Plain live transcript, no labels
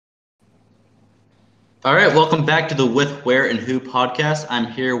All right, welcome back to the With Where and Who podcast. I'm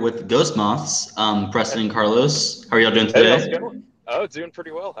here with Ghost Moths, Preston and Carlos. How are y'all doing Hey, how's it today? going? Oh, doing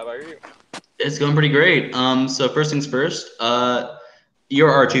pretty well. How about you? It's going pretty great. So first things first, you're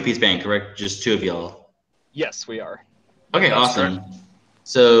our two-piece band, correct? Just two of y'all. Yes, we are. Okay, That's correct. awesome.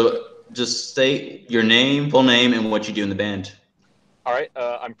 So just state your name, full name, and what you do in the band. All right,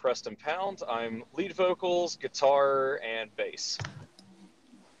 I'm Preston Pound. I'm lead vocals, guitar, and bass.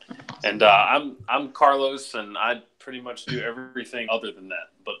 And I'm Carlos, and I pretty much do everything other than that,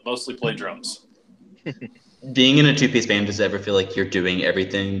 but mostly play drums. Being in a two-piece band, does it ever feel like you're doing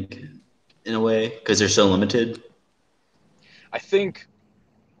everything in a way because they're so limited? I think,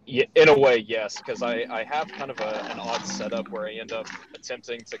 in a way, yes, because I have kind of an odd setup where I end up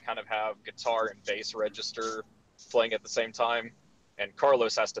attempting to kind of have guitar and bass register playing at the same time. And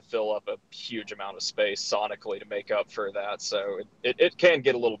Carlos has to fill up a huge amount of space sonically to make up for that. So it can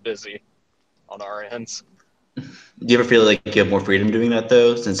get a little busy on our ends. Do you ever feel like you have more freedom doing that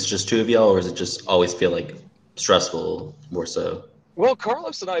though, since it's just two of y'all, or does it just always feel like stressful more so? Well,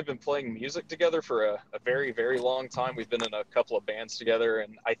 Carlos and I have been playing music together for a very, very long time. We've been in a couple of bands together,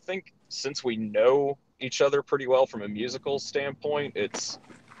 and I think since we know each other pretty well from a musical standpoint, it's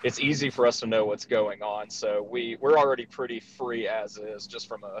easy for us to know what's going on. So we're already pretty free as is, just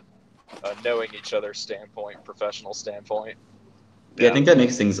from a knowing each other's standpoint, professional standpoint. Yeah, I Yeah. think that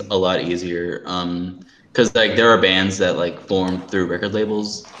makes things a lot easier. Because like there are bands that like form through record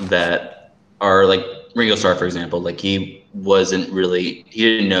labels that are like Ringo Starr, for example. Like he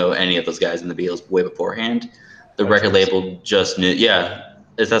didn't know any of those guys in the Beatles way beforehand. The Oh, record jeez. label just knew. Yeah,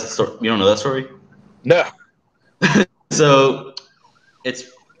 is that the story? You don't know that story? No. So it's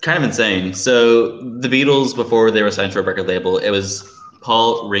kind of insane. So the Beatles, before they were signed to a record label, it was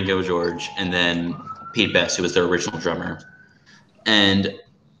Paul, Ringo, George, and then Pete Best, who was their original drummer. And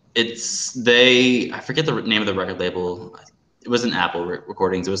I forget the name of the record label. It wasn't Apple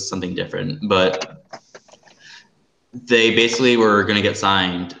Recordings. It was something different. But they basically were going to get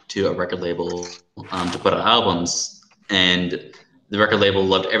signed to a record label to put out albums, and the record label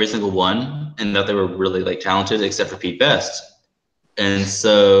loved every single one and thought they were really like talented, except for Pete Best. And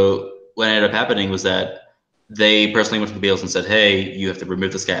so what ended up happening was that they personally went to the Beatles and said, "Hey, you have to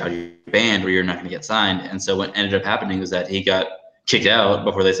remove this guy out of your band, or you're not going to get signed." And so what ended up happening was that he got kicked out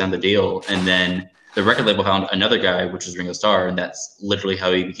before they signed the deal, and then the record label found another guy, which was Ringo Starr, and that's literally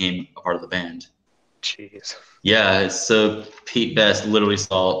how he became a part of the band. Jeez. Yeah, so Pete Best literally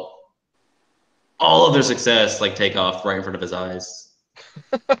saw all of their success like take off right in front of his eyes.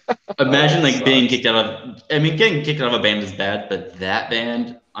 Oh, Imagine that like being sucks. kicked out of. I mean, getting kicked out of a band is bad, but that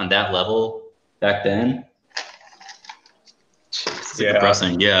band on that level back then, Jeez. it's like Yeah,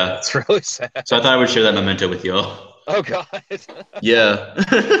 depressing. Yeah. that's really sad. So I thought I would share that memento with y'all. Oh God. Yeah.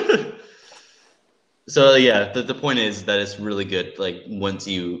 So yeah, the point is that it's really good. Like once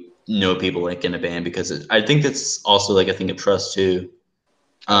you know people like in a band, because I think that's also like a thing of trust too.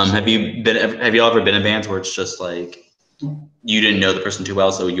 Absolutely. Have you all ever been in bands where it's just like you didn't know the person too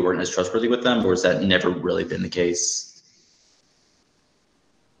well, so you weren't as trustworthy with them, or has that never really been the case?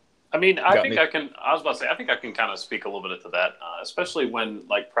 I mean, Got any? I was about to say, I think I can kind of speak a little bit to that, especially when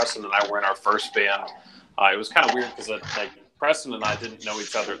like Preston and I were in our first band. It was kind of weird because like Preston and I didn't know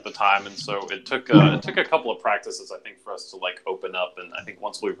each other at the time, and so it took a couple of practices, I think, for us to like open up. And I think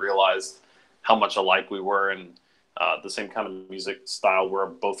once we realized how much alike we were and the same kind of music style we're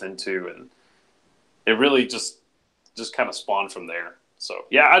both into, and it really just kind of spawned from there. So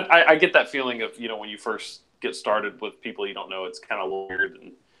yeah, I get that feeling of when you first get started with people you don't know, it's kind of weird,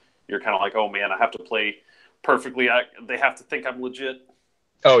 and you're kind of like, oh man, I have to play perfectly. They have to think I'm legit.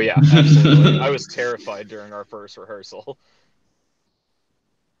 Oh yeah, absolutely. I was terrified during our first rehearsal.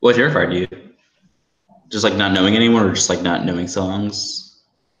 What terrified you? Just like not knowing anyone, or just like not knowing songs?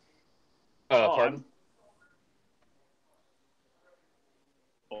 Oh, Pardon?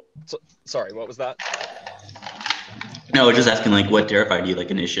 So, sorry, what was that? No, I was just asking like what terrified you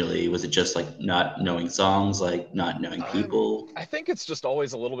like initially. Was it just like not knowing songs, like not knowing people? I think it's just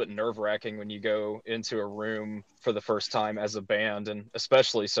always a little bit nerve-wracking when you go into a room for the first time as a band, and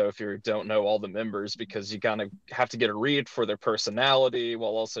especially so if you don't know all the members, because you kind of have to get a read for their personality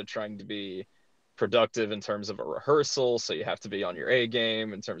while also trying to be productive in terms of a rehearsal. So you have to be on your A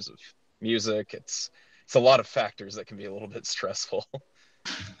game in terms of music. It's a lot of factors that can be a little bit stressful.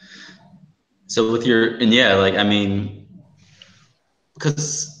 So with your and yeah, like I mean,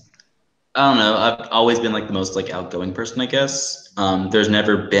 because I don't know, I've always been like the most like outgoing person, I guess. There's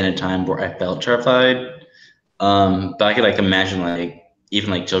never been a time where I felt terrified. But I could like imagine like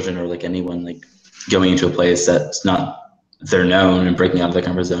even like children or like anyone like going into a place that's not they're known and breaking out of their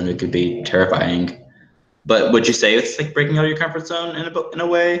comfort zone. It could be terrifying. But would you say it's like breaking out of your comfort zone in a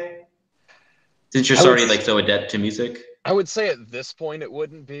way? Since you're already like so adept to music? I would say at this point it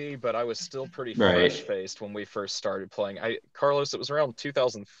wouldn't be, but I was still pretty fresh-faced when we first started playing. Carlos, it was around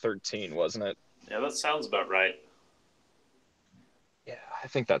 2013, wasn't it? Yeah, that sounds about right. Yeah, I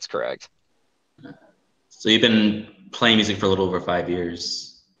think that's correct. So you've been playing music for a little over 5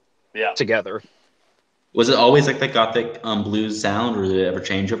 years. Yeah. Together. Was it always like the gothic blues sound, or did it ever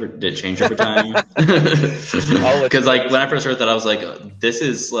change over? Did it change over time? Because like when I first heard that, I was like, "This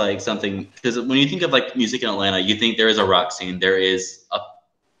is like something." Because when you think of like music in Atlanta, you think there is a rock scene, there is a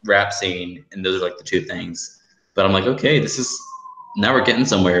rap scene, and those are like the two things. But I'm like, okay, this is now we're getting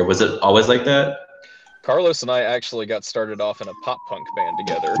somewhere. Was it always like that? Carlos and I actually got started off in a pop punk band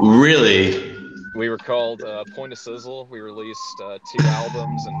together. Really? We were called Point of Sizzle. We released 2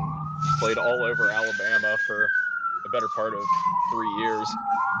 albums and played all over Alabama for a better part of 3 years.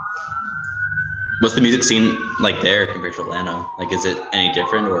 What's the music scene like there compared to Atlanta? Like, is it any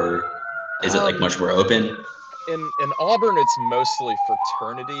different, or is it like much more open? In Auburn, it's mostly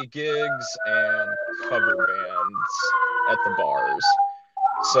fraternity gigs and cover bands at the bars.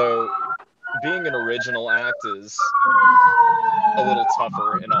 So being an original act is a little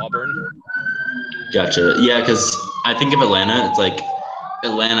tougher in Auburn. Gotcha. Yeah, because I think of Atlanta, it's like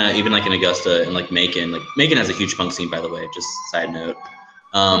Atlanta, even like in Augusta and like Macon. Like Macon has a huge punk scene, by the way. Just side note.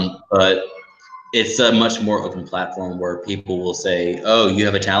 But it's a much more open platform where people will say, "Oh, you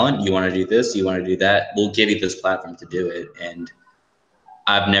have a talent. You want to do this. You want to do that. We'll give you this platform to do it." And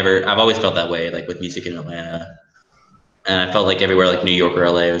I've always felt that way, like with music in Atlanta. And I felt like everywhere, like New York or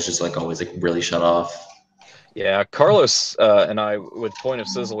LA, it was just like always like really shut off. Yeah, Carlos and I, with Point of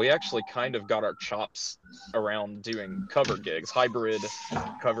Sizzle, we actually kind of got our chops around doing cover gigs, hybrid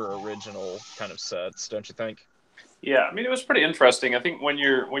cover original kind of sets, don't you think? Yeah, I mean, it was pretty interesting. I think when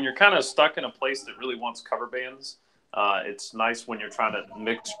you're kind of stuck in a place that really wants cover bands, it's nice when you're trying to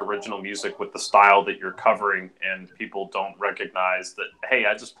mix original music with the style that you're covering, and people don't recognize that, hey,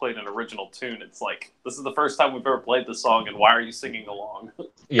 I just played an original tune. It's like, this is the first time we've ever played this song, and why are you singing along?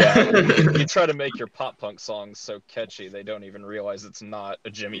 Yeah, you try to make your pop punk songs so catchy, they don't even realize it's not a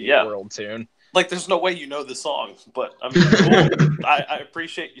Jimmy Eat World tune. Like, there's no way you know the song, but I mean, cool. I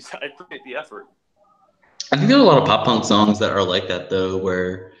appreciate you. I appreciate the effort. I think there are a lot of pop punk songs that are like that, though,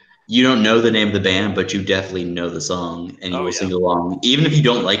 where you don't know the name of the band, but you definitely know the song and you will sing along. Even if you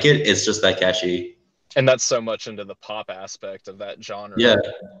don't like it, it's just that catchy. And that's so much into the pop aspect of that genre. Yeah.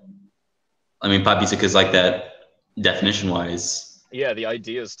 I mean, pop music is like that definition-wise. Yeah, the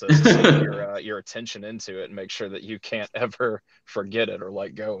idea is to sink your attention into it and make sure that you can't ever forget it or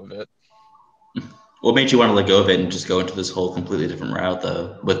let go of it. What made you want to let go of it and just go into this whole completely different route,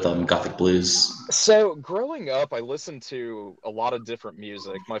 though, with Gothic blues? So growing up, I listened to a lot of different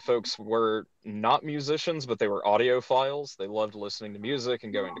music. My folks were not musicians, but they were audiophiles. They loved listening to music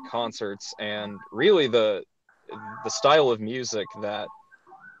and going to concerts. And really, the style of music that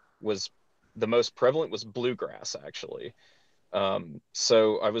was the most prevalent was bluegrass, actually.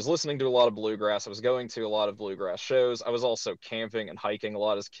 So I was listening to a lot of bluegrass. I was going to a lot of bluegrass shows. I was also camping and hiking a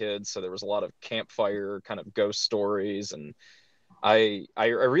lot as kids. So there was a lot of campfire kind of ghost stories. And I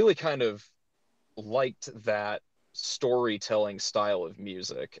really kind of liked that storytelling style of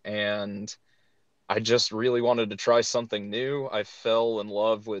music. And I just really wanted to try something new. I fell in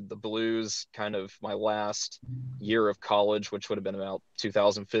love with the blues kind of my last year of college, which would have been about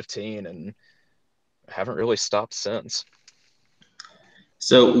 2015. And I haven't really stopped since.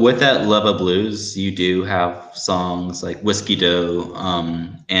 So with that love of blues, you do have songs like Whiskey Doe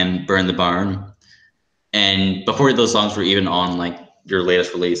and Burn the Barn. And before those songs were even on like your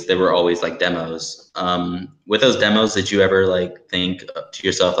latest release, they were always like demos. With those demos, did you ever like think to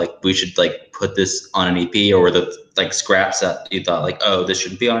yourself like we should like put this on an EP, or were the like scraps that you thought like, oh, this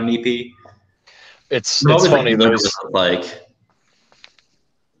shouldn't be on an EP? It's funny, those like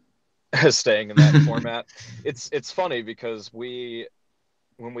staying in that format. It's funny because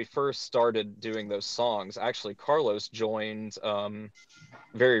when we first started doing those songs, actually Carlos joined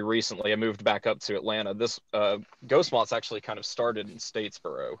very recently. I moved back up to Atlanta. This Ghost Moths actually kind of started in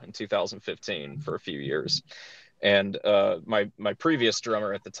Statesboro in 2015 for a few years. And my previous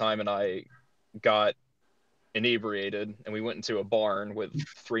drummer at the time and I got inebriated, and we went into a barn with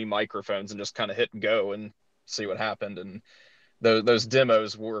 3 microphones and just kind of hit go and see what happened. And those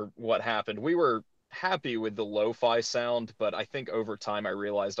demos were what happened. We were happy with the lo-fi sound, but I think over time I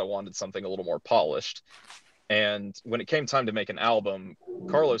realized I wanted something a little more polished. And when it came time to make an album,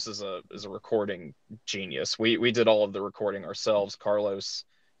 Carlos is a recording genius. We did all of the recording ourselves. Carlos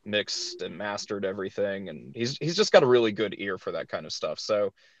mixed and mastered everything, and he's just got a really good ear for that kind of stuff.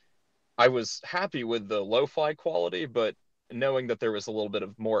 So I was happy with the lo-fi quality, but knowing that there was a little bit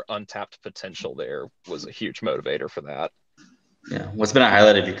of more untapped potential there was a huge motivator for that. Yeah. What's been a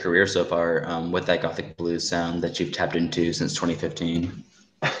highlight of your career so far with that Gothic blues sound that you've tapped into since 2015?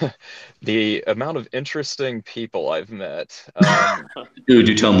 The amount of interesting people I've met. Ooh,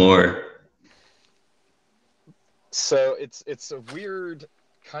 do tell more. So it's a weird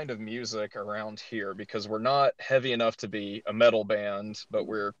kind of music around here because we're not heavy enough to be a metal band, but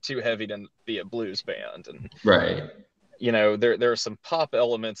we're too heavy to be a blues band. And Right. there are some pop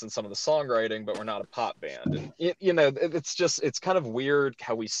elements in some of the songwriting, but we're not a pop band. And it's kind of weird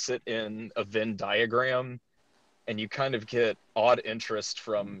how we sit in a Venn diagram, and you kind of get odd interest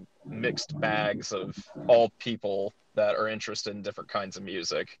from mixed bags of all people that are interested in different kinds of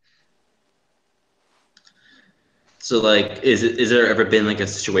music. So, like, is there ever been like a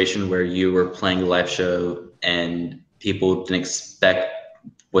situation where you were playing a live show and people didn't expect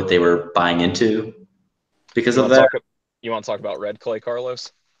what they were buying into because You of want to that? talk about Red Clay,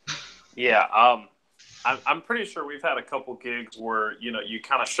 Carlos? Yeah, I'm pretty sure we've had a couple gigs where you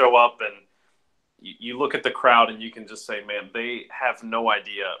kind of show up and you look at the crowd and you can just say, man, they have no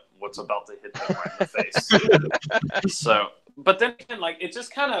idea what's about to hit them right in the face. So, but then again, like it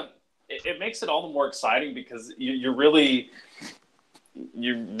just kind of it makes it all the more exciting because you really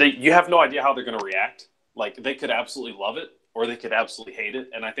you have no idea how they're going to react. Like they could absolutely love it or they could absolutely hate it,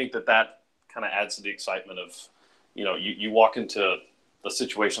 and I think that kind of adds to the excitement of you walk into a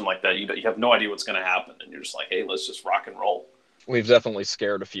situation like that, you have no idea what's going to happen, and you're just like, hey, let's just rock and roll. We've definitely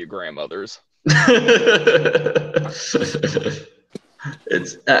scared a few grandmothers. I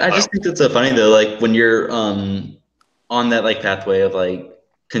just think it's so funny though, like when you're on that like pathway of like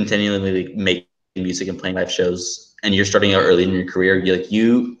continually like, making music and playing live shows, and you're starting out early in your career,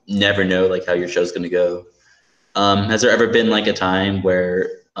 you never know like how your show's gonna go. Has there ever been like a time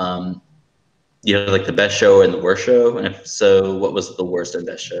where you know like the best show and the worst show, and if so, what was the worst and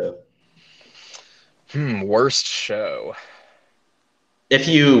best show? Worst show. If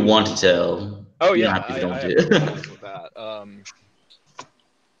you want to tell, Oh you don't yeah, have to if you I don't have do no it. problems with that.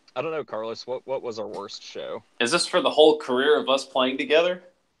 I don't know, Carlos. What was our worst show? Is this for the whole career of us playing together?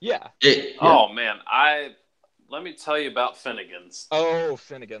 Yeah. Yeah. Oh man, let me tell you about Finnegan's. Oh,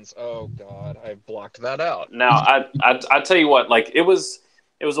 Finnegan's. Oh God, I blocked that out. Now, I tell you what, like it was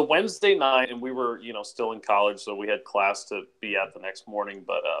a Wednesday night, and we were still in college, so we had class to be at the next morning.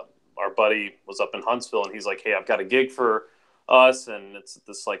 But our buddy was up in Huntsville, and he's like, "Hey, I've got a gig for us, and it's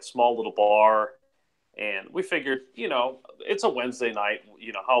this like small little bar." And we figured, it's a Wednesday night.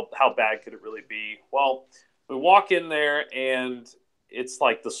 How bad could it really be? Well, we walk in there, and it's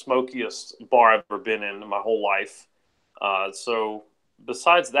like the smokiest bar I've ever been in my whole life. So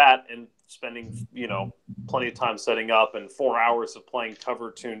besides that, and spending plenty of time setting up and 4 hours of playing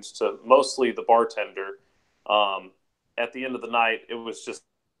cover tunes to mostly the bartender, at the end of the night, it was just,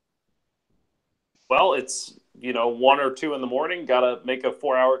 well, it's 1 or 2 in the morning. Got to make a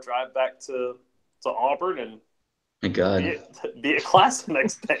 4 hour drive back to Auburn and My God. be at class the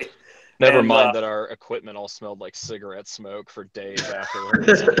next day. Never mind that our equipment all smelled like cigarette smoke for days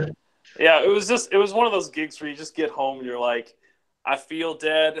afterwards. Yeah, it was one of those gigs where you just get home and you're like, I feel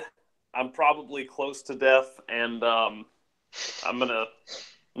dead. I'm probably close to death, and now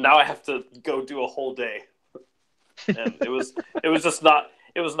I have to go do a whole day, and it was just not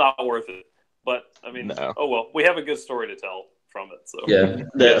worth it. But I mean, No. Oh well, we have a good story to tell from it. So Yeah,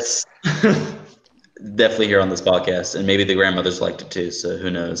 that's definitely here on this podcast, and maybe the grandmothers liked it too. So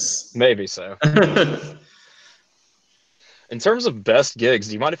who knows? Maybe so. In terms of best gigs,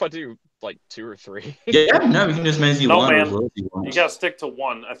 do you mind if I do like 2 or 3? Yeah, no, you can do as many as you No, want. Or man. as little as you want. You got to stick to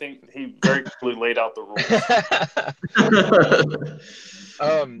one. I think he very clearly laid out the rules.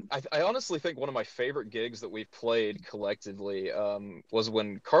 I honestly think one of my favorite gigs that we've played collectively was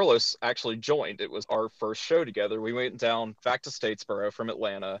when Carlos actually joined. It was our first show together. We went down back to Statesboro from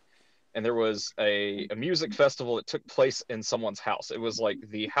Atlanta, and there was a music festival that took place in someone's house. It was like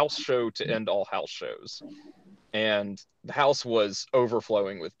the house show to end all house shows. And the house was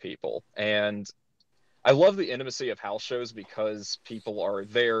overflowing with people. And I love the intimacy of house shows because people are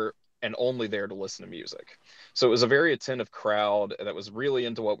there and only there to listen to music. So it was a very attentive crowd that was really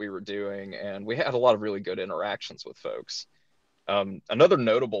into what we were doing, and we had a lot of really good interactions with folks. Another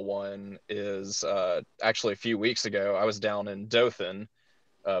notable one is actually a few weeks ago, I was down in Dothan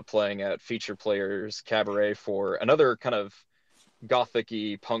playing at Feature Players Cabaret for another kind of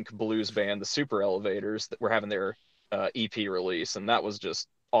gothic-y punk blues band, the Super Elevators, that were having their EP release, and that was just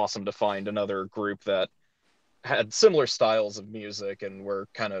awesome to find another group that had similar styles of music and were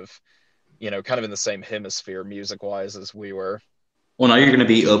kind of in the same hemisphere music-wise as we were. Well, now you're going to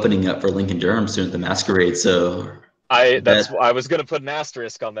be opening up for Lincoln Durham soon at the Masquerade, so I was gonna put an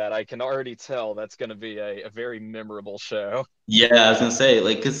asterisk on that. I can already tell that's gonna be a very memorable show. yeah, I was gonna say,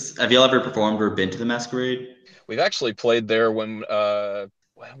 like, cause have y'all ever performed or been to the Masquerade? We've actually played there when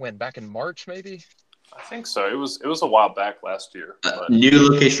back in March maybe. I think so. It was a while back last year. But New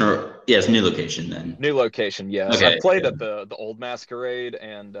location or yes, new location then. New location, yes. Okay, I've played yeah. at the old Masquerade,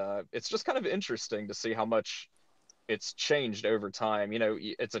 and it's just kind of interesting to see how much it's changed over time. You know,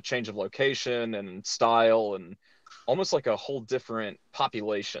 it's a change of location and style, and almost like a whole different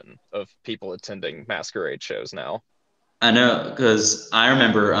population of people attending Masquerade shows now. I know, because I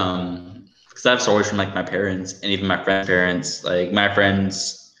remember, because I have stories from like my parents and even my friends' parents. Like my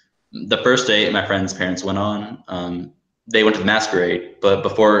friends, the first day my friends' parents went on, they went to the Masquerade, but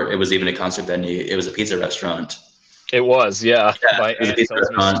before it was even a concert venue, it was a pizza restaurant. It was, yeah. Yeah, My it was a aunt pizza tells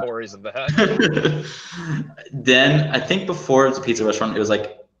me restaurant. stories of that. Then I think before it was a pizza restaurant, it was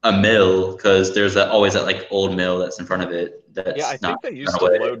like a mill because there's always that like old mill that's in front of it Yeah, I that's not think they gone used to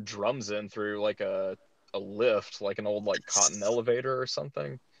away. load drums in through like a lift, like an old like cotton elevator or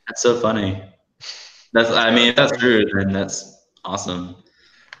something. That's so funny. That's That's I kind mean, of if that's funny. true, then that's awesome.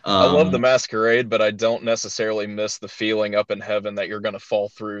 I love the Um, Masquerade, but I don't necessarily miss the feeling up in heaven that you're going to fall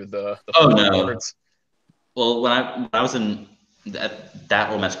through the oh no. floorboards. Well, when I was in that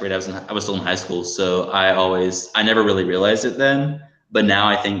whole Masquerade, I was still in high school, so I never really realized it then. But now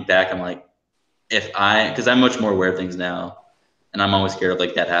I think back, I'm like, because I'm much more aware of things now, and I'm always scared of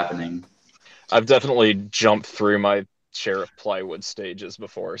like that happening. I've definitely jumped through my share of plywood stages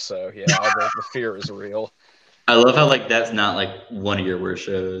before, so yeah, the fear is real. I love how like that's not like one of your worst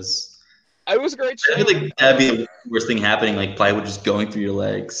shows. It was a great I feel show. like that'd be the worst thing happening, like plywood just going through your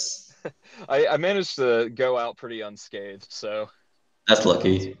legs. I managed to go out pretty unscathed, so That's not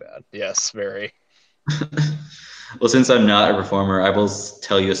too lucky. bad. Yes, very. Well, since I'm not a performer, I will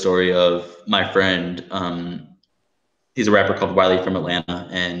tell you a story of my friend. He's a rapper called Wiley from Atlanta,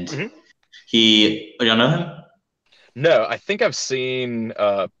 and Mhm. you don't know him? No, I think I've seen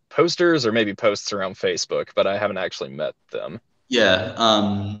posters or maybe posts around Facebook, but I haven't actually met them.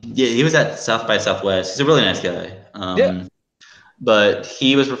 Yeah, he was at South by Southwest. He's a really nice guy. Yeah. But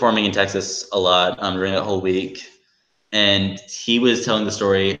he was performing in Texas a lot during that whole week, and he was telling the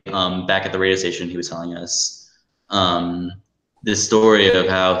story back at the radio station. He was telling us um, this story of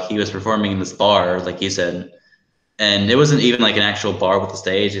how he was performing in this bar, like you said, and it wasn't even like an actual bar with a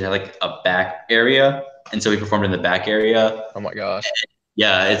stage. It had like a back area, and so he performed in the back area. Oh my gosh.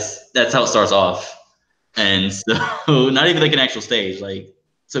 Yeah, that's how it starts off, and so not even like an actual stage. Like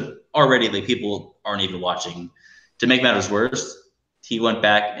so already, like people aren't even watching. To make matters worse, he went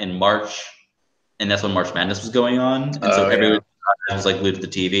back in March, and that's when March Madness was going on, and so Oh everyone yeah. was like glued to the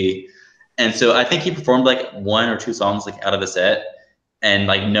TV. And so I think he performed like one or two songs like out of the set, and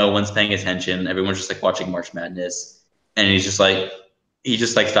like no one's paying attention. Everyone's just like watching March Madness, and he just like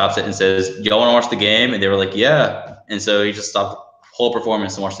stops it and says, "Y'all want to watch the game?" And they were like, "Yeah." And so he just stopped the whole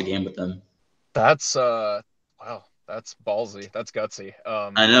performance and watched the game with them. That's wow, that's ballsy. That's gutsy.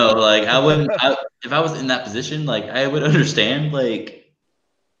 I know, like if I was in that position, like I would understand like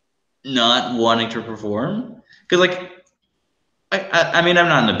not wanting to perform because like I mean, I'm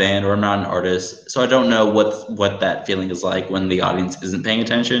not in a band or I'm not an artist, so I don't know what that feeling is like when the audience isn't paying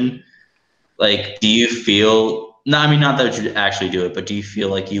attention. Like, do you feel? No, I mean, not that you'd actually do it, but do you feel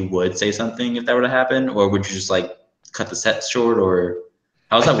like you would say something if that were to happen, or would you just like cut the set short, or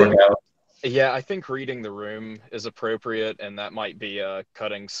how does I that work think out? Yeah, I think reading the room is appropriate, and that might be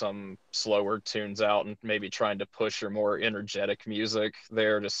cutting some slower tunes out and maybe trying to push your more energetic music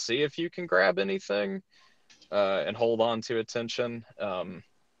there to see if you can grab anything and hold on to attention.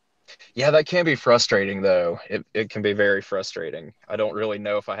 Yeah, that can be frustrating, though. It can be very frustrating. I don't really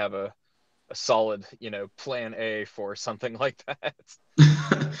know if I have a solid, plan A for something like that.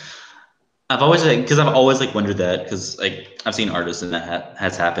 I've always like because I've always like wondered that because like I've seen artists and that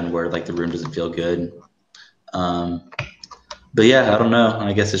has happened where like the room doesn't feel good. Um, but yeah, I don't know.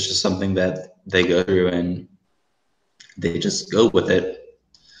 I guess it's just something that they go through and they just go with it.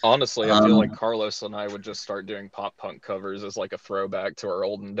 Honestly, I feel like Um, Carlos and I would just start doing pop punk covers as like a throwback to our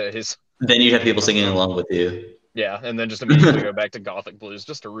olden days. then you'd have people singing along with you. Yeah, and then just immediately go back to Gothic blues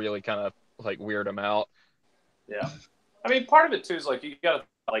just to really kind of like weird them out. Yeah, I mean, part of it too is like you got to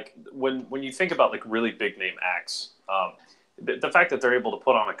like when you think about like really big name acts, the fact that they're able to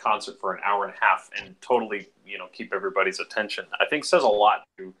put on a concert for an hour and a half and totally keep everybody's attention, I think says a lot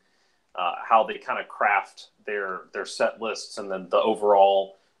to how they kind of craft their set lists and then the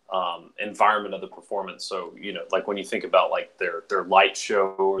overall environment of the performance. So like when you think about like their light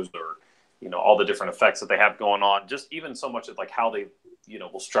shows or all the different effects that they have going on. Just even so much of like how they,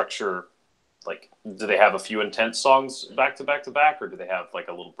 will structure. Like, do they have a few intense songs back to back to back, or do they have like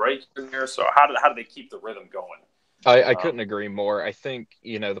a little break in there? So how do they keep the rhythm going? I couldn't agree more. I think,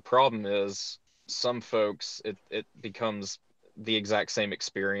 the problem is some folks, it becomes the exact same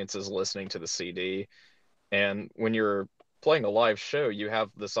experience as listening to the CD. And when you're playing a live show, you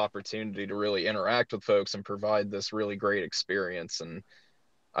have this opportunity to really interact with folks and provide this really great experience. And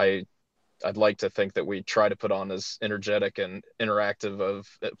I'd like to think that we try to put on as energetic and interactive of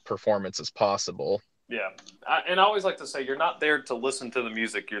performance as possible. Yeah. And I always like to say, you're not there to listen to the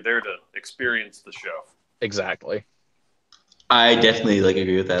music. You're there to experience the show. Exactly. I definitely like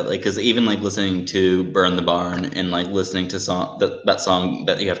agree with that. Like, because even like listening to Burn the Barn and like listening to that song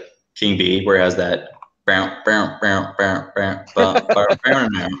that you have King B, where it has that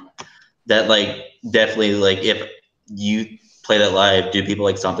that like definitely like if you play that live, do people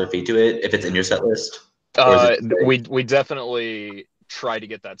like stomp their feet to it if it's in your set list? We definitely try to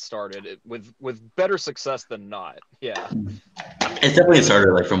get that started with better success than not. Yeah. It's definitely a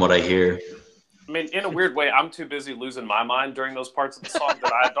starter, like from what I hear. I mean, in a weird way, I'm too busy losing my mind during those parts of the song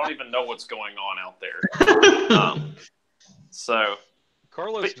that I don't even know what's going on out there. So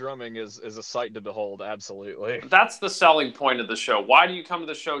Carlos drumming is a sight to behold. Absolutely. That's the selling point of the show. Why do you come to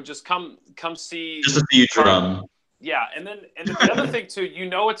the show? Just come see. Just to see you drum. Yeah, and then the other thing too,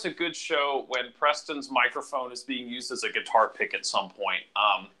 it's a good show when Preston's microphone is being used as a guitar pick at some point.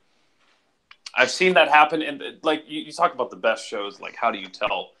 I've seen that happen, and like you talk about the best shows. Like, how do you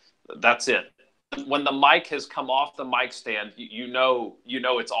tell? That's it. When the mic has come off the mic stand, you know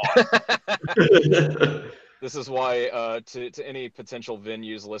it's on. This is why, to any potential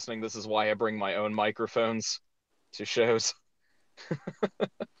venues listening, this is why I bring my own microphones to shows.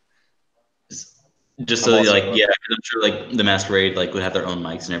 Just so like, yeah, I'm sure like the Masquerade like would have their own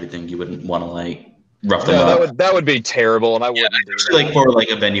mics and everything. You wouldn't want to like rough them up. That would be terrible, and I wouldn't do that. Like for like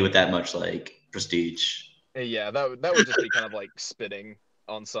a venue with that much like prestige. Yeah, that would just be kind of like spitting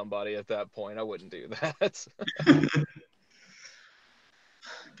on somebody at that point. I wouldn't do that.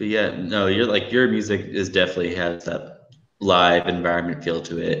 But yeah, no, your music is definitely has that live environment feel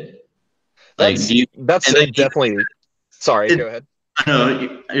to it. Like definitely. Sorry, go ahead.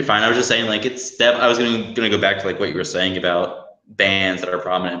 No, you're fine. I was just saying, like, it's that I was going to go back to like what you were saying about bands that are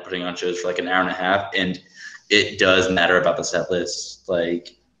prominent and putting on shows for like an hour and a half, and it does matter about the set list.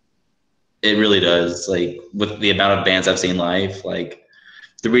 Like, it really does. Like, with the amount of bands I've seen live, like,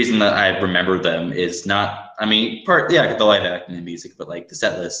 the reason that I remember them is not, I mean, the live acting and music, but like the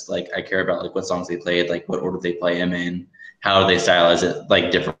set list. Like, I care about like what songs they played, like what order they play them in, how they stylize it,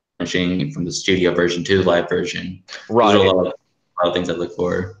 like differentiating from the studio version to the live version. Right. There's a lot of things I look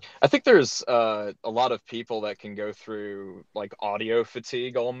for. I think there's a lot of people that can go through like audio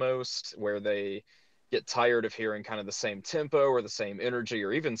fatigue almost, where they get tired of hearing kind of the same tempo or the same energy,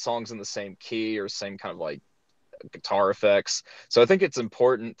 or even songs in the same key or same kind of like guitar effects. So I think it's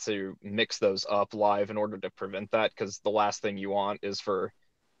important to mix those up live in order to prevent that, because the last thing you want is for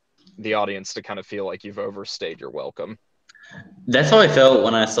the audience to kind of feel like you've overstayed your welcome. That's how I felt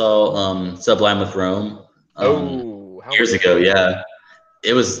when I saw Sublime with Rome. Years ago, yeah.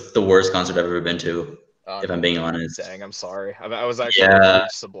 It was the worst concert I've ever been to, if I'm being honest. Dang, I'm sorry. I was actually a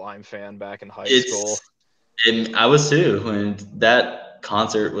huge Sublime fan back in high school. And I was too, and that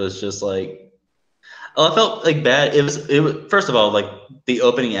concert was just like, I felt like bad. It was first of all, like the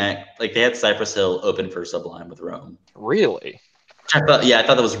opening act, like they had Cypress Hill open for Sublime with Rome. Really? I thought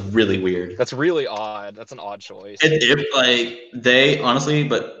that was really weird. That's really odd. That's an odd choice. And then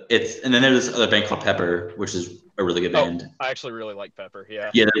there's this other band called Pepper, which is a really good band. I actually really like Pepper.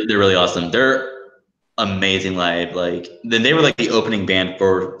 Yeah. Yeah, they're really awesome. They're amazing live. Like, then they were like the opening band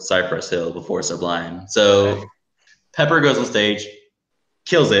for Cypress Hill before Sublime. So Pepper goes on stage,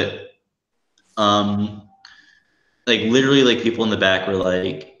 kills it. Like literally, like people in the back were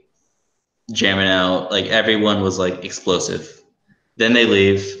like jamming out. Like everyone was like explosive. Then they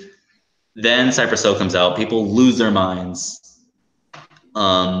leave. Then Cypress Hill comes out. People lose their minds.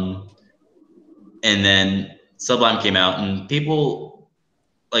 And then Sublime came out, and people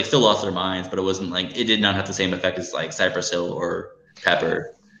like still lost their minds, but it did not have the same effect as like Cypress Hill or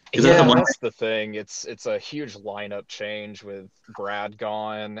Pepper. Yeah, that's the thing. It's a huge lineup change with Brad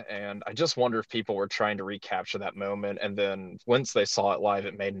gone, and I just wonder if people were trying to recapture that moment, and then once they saw it live,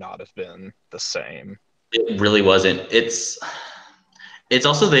 it may not have been the same. It really wasn't. It's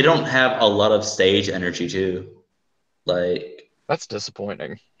also they don't have a lot of stage energy too. Like, that's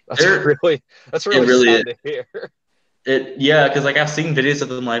disappointing. That's really sad to hear. Yeah, because like I've seen videos of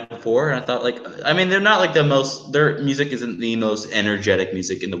them live before, and I thought like, I mean, they're not like the most. Their music isn't the most energetic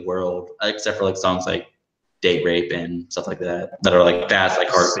music in the world, except for like songs like "Date Rape" and stuff like that are like fast, like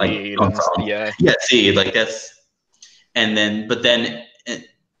hard, like Seed fun and songs. yeah. Yeah, see, like that's, and then but then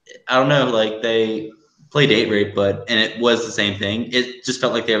I don't know, like they play "Date Rape," and it was the same thing. It just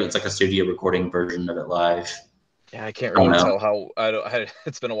felt like there was like a studio recording version of it live. Yeah, I can't I don't really know. tell how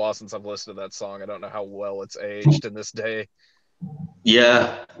it's been a while since I've listened to that song. I don't know how well it's aged in this day.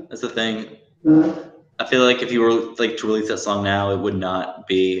 Yeah, that's the thing. I feel like if you were like to release that song now, it would not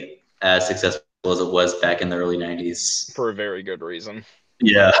be as successful as it was back in the early '90s. For a very good reason.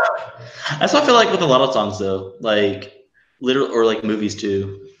 Yeah, that's what I feel like with a lot of songs though, like literal or like movies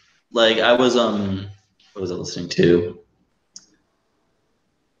too. Like I was what was I listening to?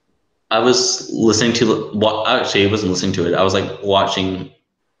 I was listening to what actually I wasn't listening to it. I was like watching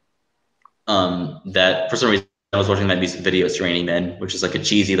that for some reason I was watching that music video. It's Raining Men, which is like a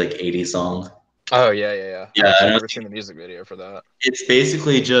cheesy like '80s song. Oh yeah, yeah, yeah. I Yeah, actually and never seen the music video for that. it's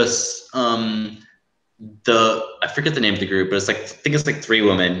basically just I forget the name of the group, but it's like I think it's like three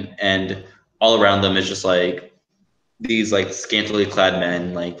women, and all around them is just like these like scantily clad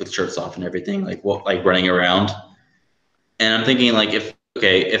men, like with shirts off and everything, like what like running around. And I'm thinking like if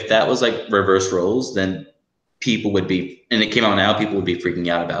that was like reverse roles, then people would be, and it came out now, people would be freaking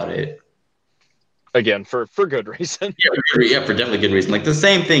out about it. Again, for good reason. Yeah, for definitely good reason. Like the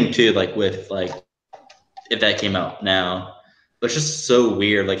same thing too, like with like if that came out now. But it's just so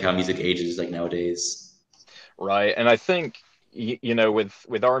weird, like how music ages like nowadays. Right. And I think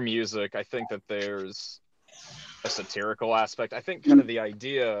with our music, I think that there's a satirical aspect. I think kind of the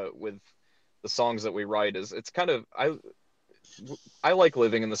idea with the songs that we write is it's kind of I like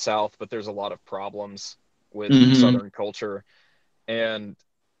living in the South, but there's a lot of problems with Mm-hmm. Southern culture. And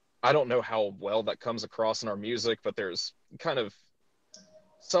I don't know how well that comes across in our music, but there's kind of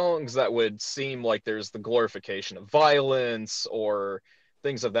songs that would seem like there's the glorification of violence or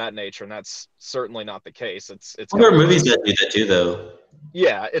things of that nature, and that's certainly not the case. It's Well, there are coming from movies that do that too, though.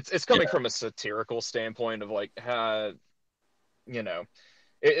 yeah, it's coming Yeah. from a satirical standpoint of like you know,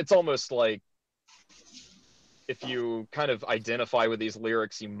 it's almost like if you kind of identify with these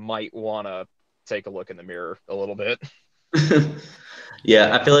lyrics, you might want to take a look in the mirror a little bit.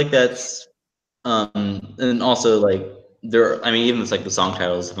 Yeah, I feel like that's and also like there I mean even it's like the song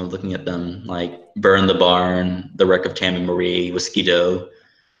titles if I'm looking at them like Burn the Barn, The Wreck of Tammy Marie, Whiskey Doe,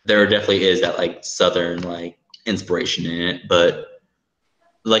 there definitely is that like southern like inspiration in it, but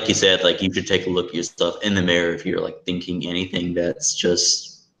like you said, like you should take a look at yourself in the mirror if you're like thinking anything that's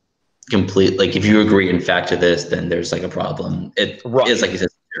just complete like if you agree in fact to this, then there's like a problem. It is Right. like you said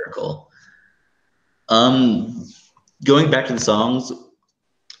satirical. Um Going back to the songs,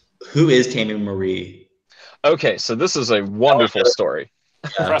 who is Tammy Marie? Okay, so this is a wonderful story.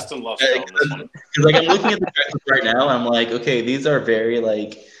 Yeah. Preston loves telling this one. Because like I'm looking at the tracks right now, and I'm like, okay, these are very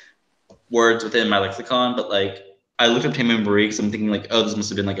like words within my lexicon, but like I looked up Tammy Marie because I'm thinking like, oh, this must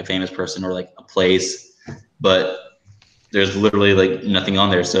have been like a famous person or like a place, but there's literally like nothing on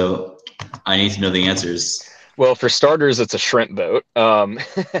there, so I need to know the answers. Well, for starters, it's a shrimp boat. I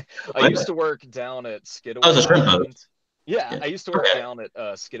What? used to work down at Oh, it's Skidaway a shrimp boat. Island. Yeah, Yeah. I used to work Okay. down at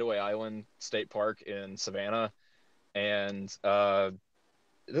Skidaway Island State Park in Savannah, and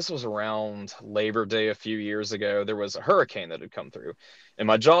this was around Labor Day a few years ago. There was a hurricane that had come through, and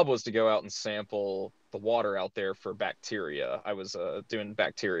my job was to go out and sample the water out there for bacteria. I was doing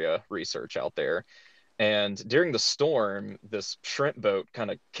bacteria research out there, and during the storm, this shrimp boat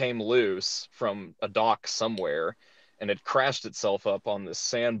kind of came loose from a dock somewhere and had crashed itself up on this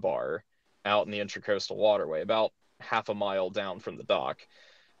sandbar out in the Intracoastal Waterway, about half a mile down from the dock.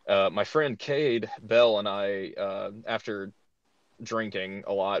 My friend Cade Bell and I, after drinking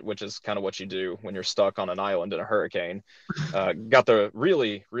a lot, which is kind of what you do when you're stuck on an island in a hurricane, got the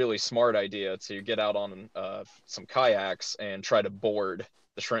really, really smart idea to get out on some kayaks and try to board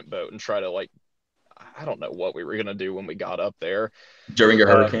the shrimp boat and try to like I don't know what we were gonna do when we got up there. During a Uh,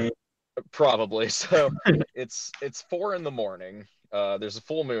 hurricane. Probably. So it's 4 a.m. There's a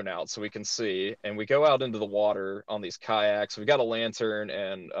full moon out, so we can see, and we go out into the water on these kayaks. We got a lantern,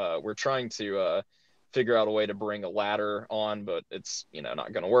 and we're trying to figure out a way to bring a ladder on, but it's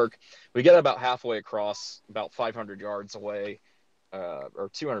not going to work. We get about halfway across, about 500 yards away, or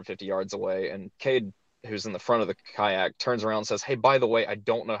 250 yards away, and Cade, who's in the front of the kayak, turns around and says, "Hey, by the way, I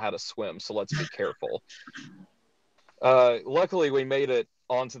don't know how to swim, so let's be careful." Luckily, we made it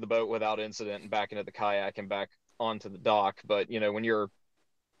onto the boat without incident and back into the kayak and back onto the dock. But when you're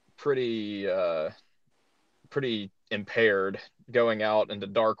pretty pretty impaired going out into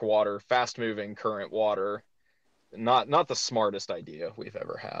dark water, fast moving current water, not the smartest idea we've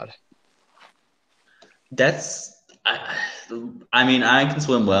ever had. That's, I mean, I can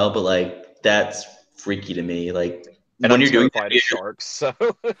swim well, but like that's freaky to me. Like And when I'm you're doing terrified of sharks, so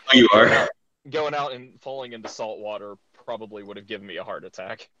oh, you are. going out and falling into salt water probably would have given me a heart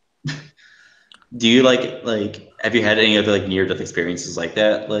attack. Do you like have you had any other like near death experiences like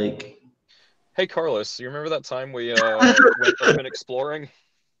that? Like Hey Carlos, you remember that time we went urban exploring?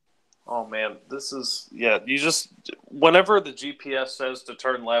 Oh man, this is you just whenever the GPS says to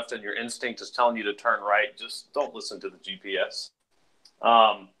turn left and your instinct is telling you to turn right, just don't listen to the GPS.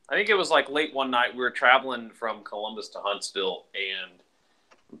 I think it was like late one night we were traveling from Columbus to Huntsville, and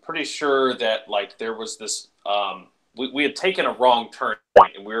I'm pretty sure that like there was this we had taken a wrong turn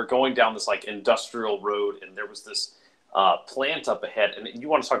and we were going down this like industrial road, and there was this plant up ahead, and you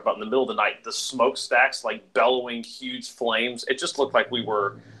want to talk about in the middle of the night, the smokestacks like bellowing huge flames. It just looked like we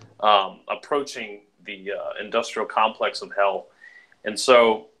were approaching the industrial complex of hell. And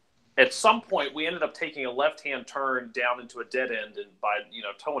so at some point we ended up taking a left-hand turn down into a dead end, and by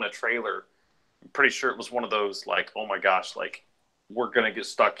towing a trailer, I'm pretty sure it was one of those like, oh my gosh, like we're gonna get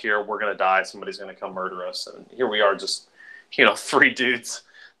stuck here, we're gonna die, somebody's gonna come murder us. And here we are, just three dudes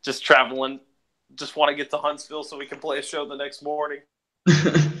just traveling, just want to get to Huntsville so we can play a show the next morning.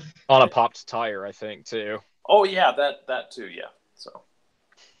 On a popped tire, I think, too. Oh yeah, that too, yeah. So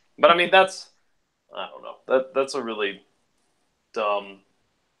but I mean, I don't know. That's a really dumb,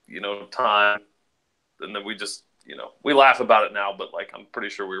 time. And then we just, we laugh about it now, but like, I'm pretty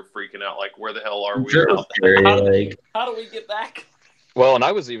sure we were freaking out. Like, where the hell are we? sure it was scary, How do we get back? Well, and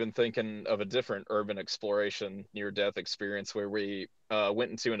I was even thinking of a different urban exploration near-death experience where we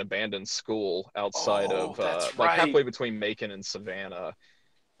went into an abandoned school outside of like halfway between Macon and Savannah.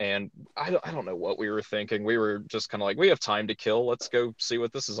 And I don't know what we were thinking. We were just kind of like, we have time to kill. Let's go see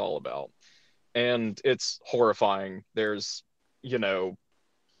what this is all about. And it's horrifying. There's,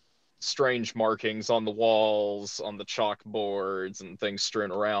 strange markings on the walls, on the chalkboards, and things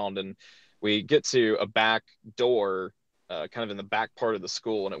strewn around. And we get to a back door, kind of in the back part of the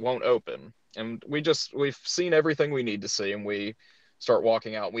school, and it won't open. And we've seen everything we need to see, and we start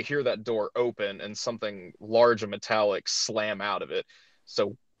walking out. We hear that door open and something large and metallic slam out of it.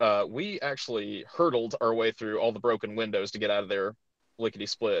 So we actually hurtled our way through all the broken windows to get out of there lickety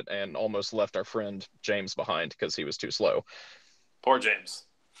split, and almost left our friend James behind because he was too slow. Poor James.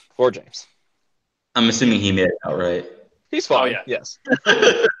 Poor James. I'm assuming he made it out right. He's fine. Oh, yeah. Yes.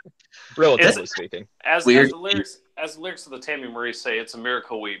 Relatively speaking. As the lyrics of the Tammy Marie say, it's a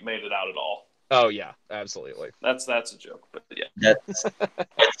miracle we made it out at all. Oh yeah, absolutely. That's a joke, but yeah. That's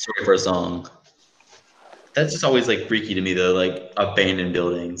story for a song. That's just always like freaky to me though, like abandoned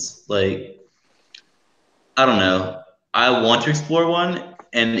buildings. Like I don't know. I want to explore one,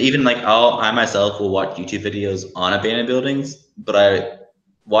 and even like I myself will watch YouTube videos on abandoned buildings, but I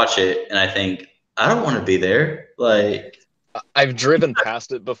watch it and I think I don't want to be there. Like I've driven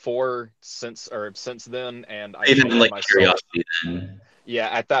past it before since then, and I even like myself, curiosity then. Yeah,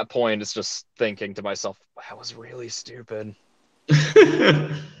 at that point it's just thinking to myself, that was really stupid.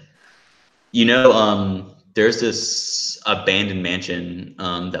 There's this abandoned mansion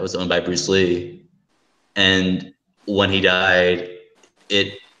that was owned by Bruce Lee, and when he died,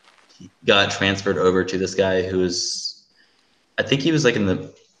 it got transferred over to this guy who was, I think he was like in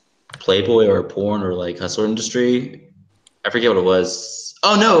the Playboy or porn or like hustler industry. I forget what it was.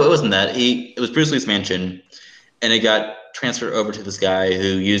 Oh no, it wasn't that. It was Bruce Lee's mansion, and it got transferred over to this guy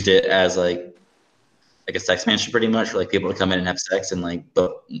who used it as like a sex mansion pretty much for like people to come in and have sex and like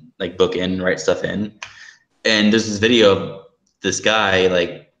book in and write stuff in. And there's this video of this guy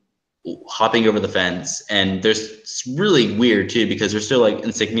like hopping over the fence, and it's really weird too because there's still like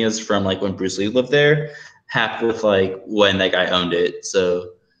insignias from like when Bruce Lee lived there, half with like when that guy owned it.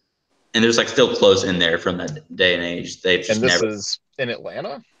 So, and there's like still clothes in there from that day and age. They've just and this is in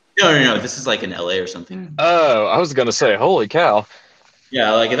Atlanta? No. This is like in LA or something. Oh, I was gonna say, holy cow.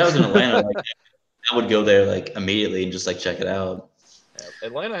 Yeah, like if that was in Atlanta, like I would go there like immediately and just like check it out. Yeah,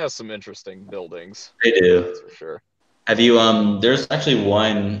 Atlanta has some interesting buildings. They do. That's for sure. Have you there's actually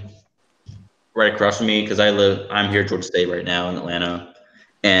one right across from me because I'm here at Georgia State right now in Atlanta,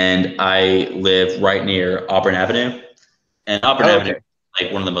 and I live right near Auburn Avenue. And Auburn Avenue is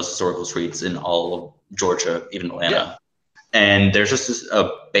like one of the most historical streets in all of Georgia, even Atlanta. Yeah. And there's just this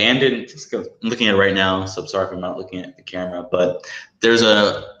abandoned, I'm looking at it right now, so I'm sorry if I'm not looking at the camera, but there's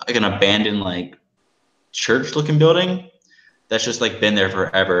an abandoned like church looking building that's just like been there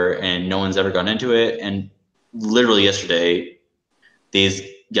forever and no one's ever gone into it. And literally yesterday, these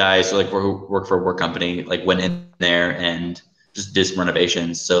guys like work for a work company like went in there and just did some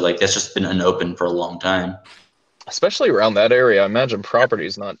renovations. So like that's just been unopened for a long time. especially around that area. I imagine property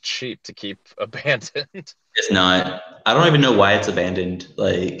is not cheap to keep abandoned. It's not. I don't even know why it's abandoned.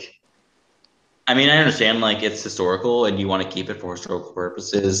 Like, I mean, I understand like it's historical and you want to keep it for historical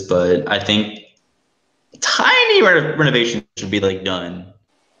purposes, but I think tiny renovation should be like done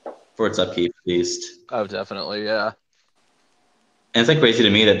for its upkeep at least. Oh, definitely, yeah. And it's like crazy to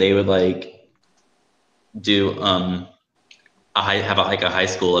me that they would like do like a high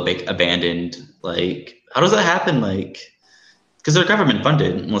school abandoned. Like, how does that happen? Like, because they're government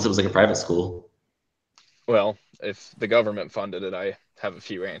funded unless it was like a private school. Well, if the government funded it, I have a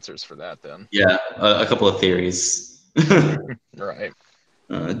few answers for that then. Yeah, a couple of theories. Right.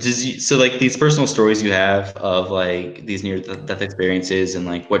 So like these personal stories you have of like these near death experiences and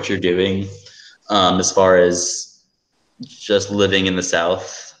like what you're doing, as far as just living in the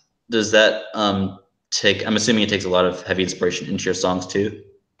South, does that take? I'm assuming it takes a lot of heavy inspiration into your songs too.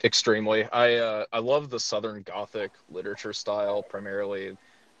 Extremely. I love the Southern Gothic literature style, primarily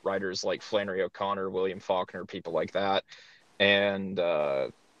writers like Flannery O'Connor, William Faulkner, people like that. And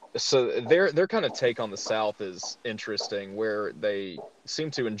so their kind of take on the South is interesting, where they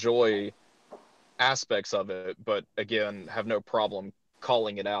seem to enjoy aspects of it, but again, have no problem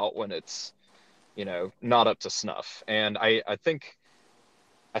calling it out when it's, not up to snuff. And I think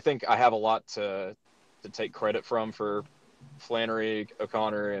I have a lot to take credit from for Flannery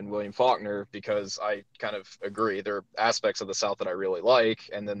O'Connor and William Faulkner, because I kind of agree there are aspects of the South that I really like,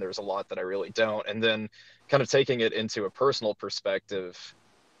 and then there's a lot that I really don't. And then kind of taking it into a personal perspective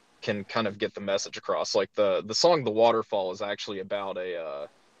can kind of get the message across. Like the song "The Waterfall" is actually about a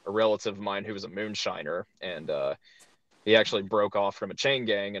relative of mine who was a moonshiner, and he actually broke off from a chain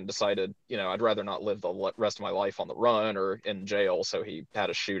gang and decided, I'd rather not live the rest of my life on the run or in jail. So he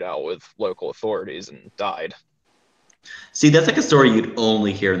had a shootout with local authorities and died. See, that's like a story you'd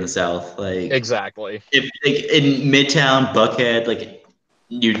only hear in the South. Like, Exactly. if like in Midtown, Buckhead, like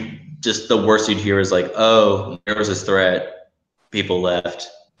you just the worst you'd hear is like, oh, there was this threat, people left,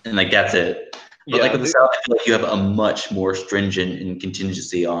 and like that's it. But like Yeah. with the South, I feel like you have a much more stringent and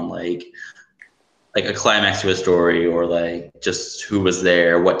contingency on like a climax to a story or like just who was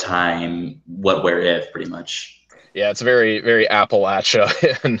there, what time, what, where, if, pretty much. Yeah. It's very, very Appalachia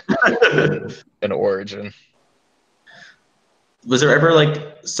in origin. Was there ever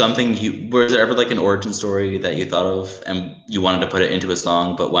like was there ever like an origin story that you thought of and you wanted to put it into a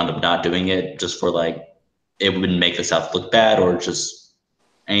song but wound up not doing it just for like it would make the South look bad or just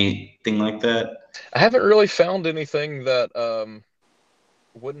anything like that? I haven't really found anything that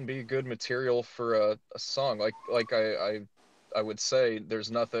wouldn't be good material for a song. Like I would say there's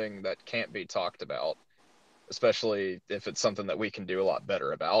nothing that can't be talked about, especially if it's something that we can do a lot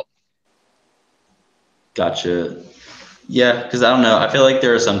better about. Gotcha. Yeah, because I don't know. I feel like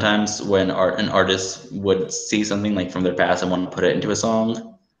there are sometimes when an artist would see something like from their past and want to put it into a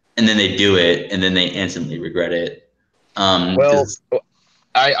song, and then they do it, and then they instantly regret it. Well, 'Cause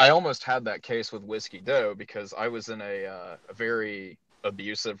I almost had that case with Whiskey Doe, because I was in a very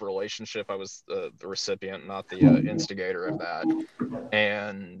abusive relationship. I was the recipient, not the instigator of that.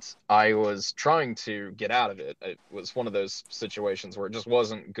 And I was trying to get out of it. It was one of those situations where it just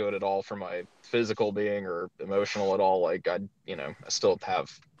wasn't good at all for my physical being or emotional at all. Like I still have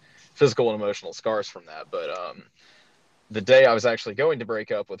physical and emotional scars from that. But the day I was actually going to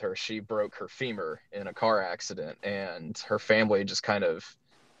break up with her, she broke her femur in a car accident, and her family just kind of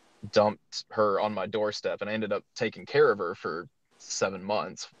dumped her on my doorstep, and I ended up taking care of her for 7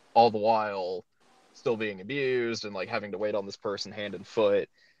 months, all the while still being abused and like having to wait on this person hand and foot.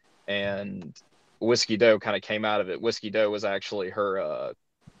 And Whiskey Doe kind of came out of it. Whiskey Doe was actually her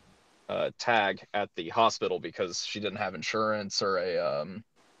tag at the hospital, because she didn't have insurance or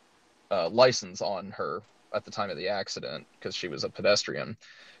a license on her at the time of the accident, because she was a pedestrian.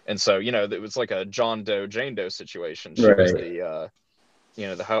 And so, it was like a John Doe, Jane Doe situation. She was right.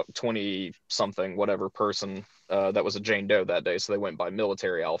 the 20 something whatever person that was a Jane Doe that day. So they went by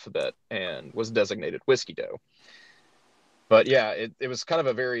military alphabet and was designated Whiskey Doe. But yeah, it was kind of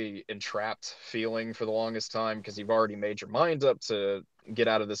a very entrapped feeling for the longest time, because you've already made your mind up to get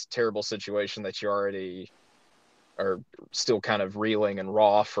out of this terrible situation that you already are still kind of reeling and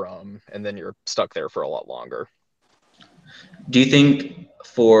raw from, and then you're stuck there for a lot longer. Do you think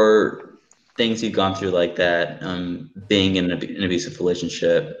for things you've gone through like that, being in an abusive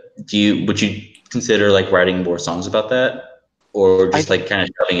relationship, would you consider like writing more songs about that, or I just like kind of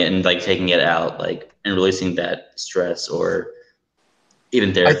shoving it and like taking it out, like and releasing that stress, or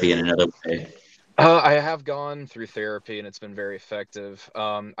even I therapy in another way? I have gone through therapy, and it's been very effective.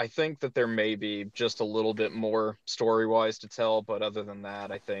 I think that there may be just a little bit more story wise to tell, but other than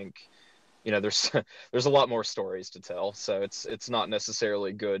that, I think you know, there's there's a lot more stories to tell. So it's not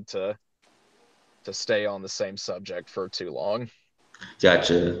necessarily good to stay on the same subject for too long.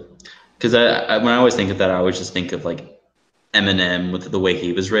 Gotcha. Because when I always think of that, I always just think of like Eminem with the way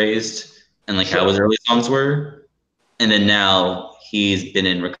he was raised and like how his early songs were, and then now he's been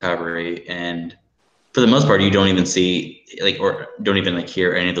in recovery, and for the most part, you don't even see like or don't even like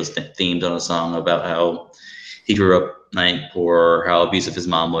hear any of those themes on a song about how he grew up like poor or how abusive his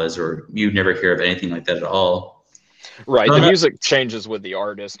mom was, or you never hear of anything like that at all. Right. The music changes with the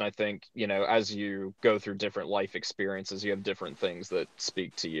artist. And I think, you know, as you go through different life experiences, you have different things that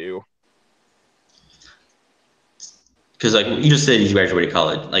speak to you. Because like you just said, you graduated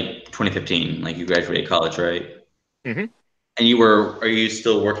college, like 2015, like you graduated college, right? Mm-hmm. And are you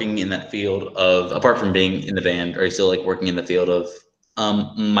still working in that field of, apart from being in the band, are you still like working in the field of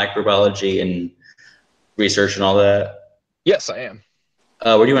microbiology and research and all that? Yes, I am.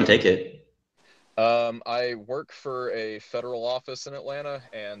 Where do you want to take it? I work for a federal office in Atlanta,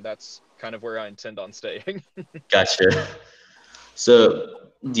 and that's kind of where I intend on staying. Gotcha. So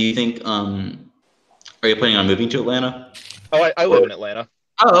do you think, are you planning on moving to Atlanta? Oh, I live in Atlanta.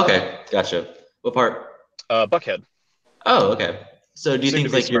 Oh, okay. Gotcha. What part? Buckhead. Oh, okay. So do you Soon think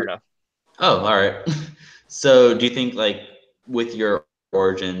to be like you're, Smyrna. oh, all right. So do you think like with your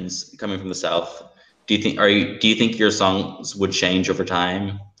origins coming from the South, do you think your songs would change over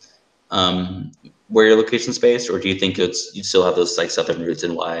time, where your location's based, or do you think you still have those like Southern roots,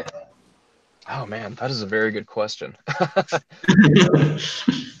 and why? Oh man, that is a very good question.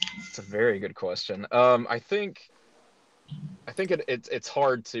 It's a very good question. I think it's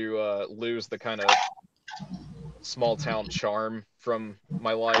hard to lose the kind of small town charm from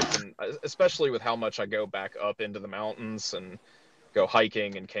my life, and especially with how much I go back up into the mountains and go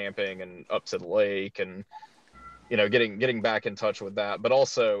hiking and camping and up to the lake, and you know, getting back in touch with that. But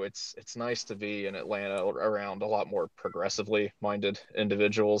also it's nice to be in Atlanta around a lot more progressively minded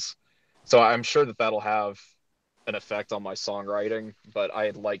individuals. So I'm sure that that'll have an effect on my songwriting, but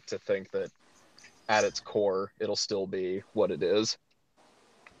I'd like to think that at its core it'll still be what it is.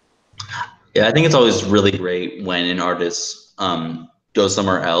 Yeah, I think it's always really great when an artist goes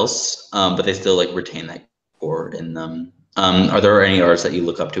somewhere else, but they still like retain that core in them. Are there any artists that you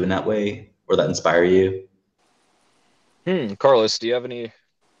look up to in that way or that inspire you? Carlos, do you have any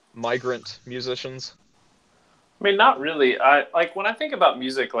migrant musicians? I mean, not really. I like when I think about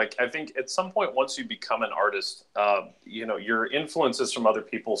music. Like, I think at some point, once you become an artist, you know, your influences from other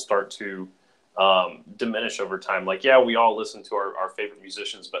people start to diminish over time. Like, yeah, we all listen to our favorite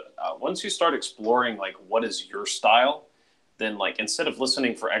musicians, but once you start exploring, like, what is your style, then like instead of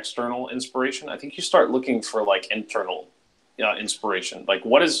listening for external inspiration, I think you start looking for like internal inspiration. Like,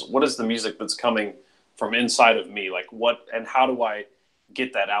 what is the music that's coming from inside of me? Like, what and how do I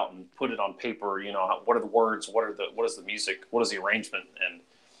get that out and put it on paper? You know, what are the words? What is the music? What is the arrangement? And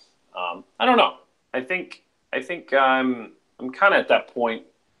I don't know. I think I'm kind of at that point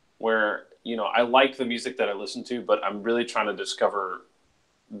where, you know, I like the music that I listen to, but I'm really trying to discover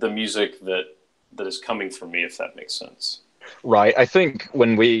the music that is coming from me, if that makes sense. Right. I think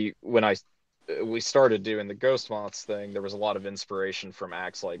when we started doing the Ghost Moths thing, there was a lot of inspiration from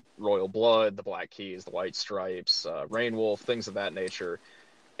acts like Royal Blood, the Black Keys, the White Stripes, Rain Wolf, things of that nature.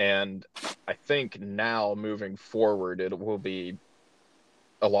 And I think now moving forward, it'll be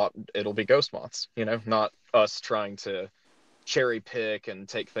Ghost Moths, you know, not us trying to cherry pick and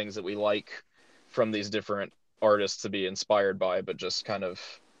take things that we like from these different artists to be inspired by, but just kind of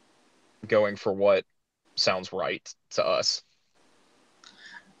going for what sounds right to us.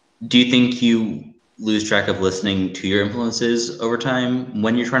 Do you think you lose track of listening to your influences over time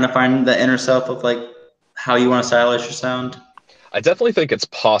when you're trying to find the inner self of like how you want to stylize your sound? I definitely think it's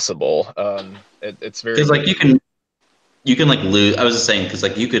possible. It's very Because like you can like lose. I was just saying because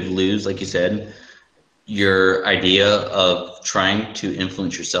like you could lose, like you said, your idea of trying to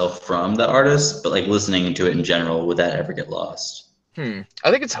influence yourself from the artist, but like listening to it in general, would that ever get lost? I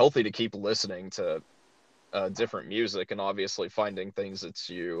think it's healthy to keep listening to different music and obviously finding things that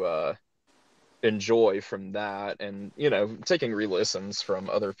you enjoy from that, and you know, taking re-listens from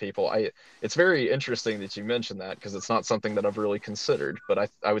other people. It's very interesting that you mentioned that because it's not something that I've really considered, but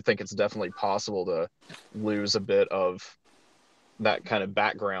I would think it's definitely possible to lose a bit of that kind of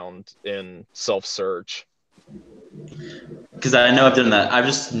background in self-search. Because I know I've done that. I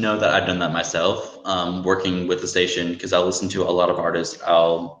just know that I've done that myself, working with the station. Because I'll listen to a lot of artists.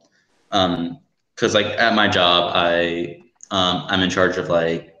 Because like at my job, I'm in charge of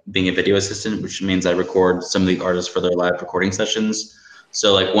like being a video assistant, which means I record some of the artists for their live recording sessions.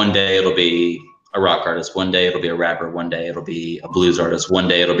 So like one day it'll be a rock artist. One day it'll be a rapper. One day it'll be a blues artist. One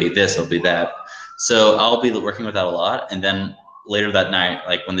day it'll be this. It'll be that. So I'll be working with that a lot, and then later that night,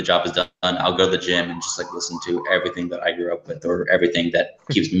 like when the job is done, I'll go to the gym and just like listen to everything that I grew up with or everything that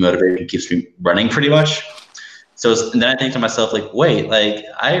keeps me motivated and keeps me running pretty much. So and then I think to myself, like, wait, like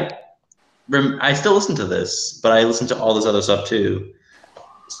I still listen to this, but I listen to all this other stuff too.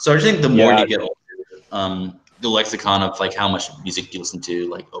 So I think the more you get older, the lexicon of like how much music you listen to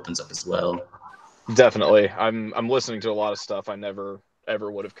like opens up as well. Definitely. I'm listening to a lot of stuff I never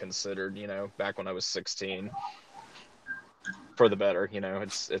ever would have considered, back when I was 16. For the better,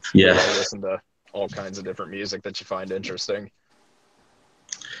 it's Yeah. I listen to all kinds of different music that you find interesting.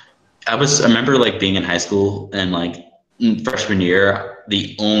 I remember like being in high school and like freshman year,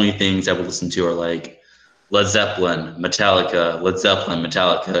 the only things I would listen to are like Led Zeppelin,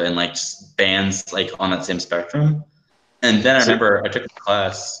 Metallica, and like just bands like on that same spectrum. And then I remember I took a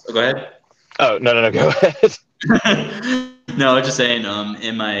class. Oh, go ahead. Oh, no, go ahead. No, I was just saying,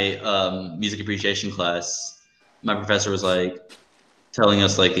 in my music appreciation class, my professor was like telling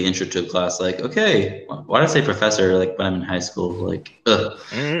us like the intro to the class, like, okay, why did I say professor like when I'm in high school? Like, a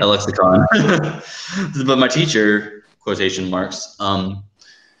lexicon. But my teacher, quotation marks,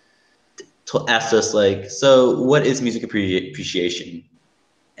 asked us like, so what is music appreciation?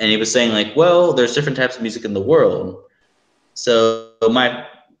 And he was saying like, well, there's different types of music in the world. So like,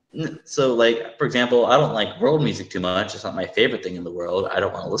 for example, I don't like world music too much. It's not my favorite thing in the world. I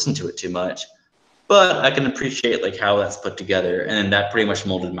don't want to listen to it too much, but I can appreciate like how that's put together. And then that pretty much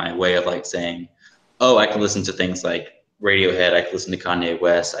molded my way of like saying, oh, I can listen to things like Radiohead. I can listen to Kanye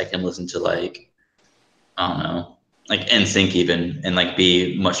West. I can listen to like, I don't know, like NSYNC even, and like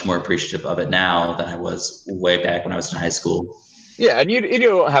be much more appreciative of it now than I was way back when I was in high school. Yeah, and you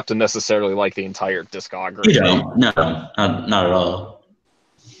don't have to necessarily like the entire discography. You don't. No, not at all.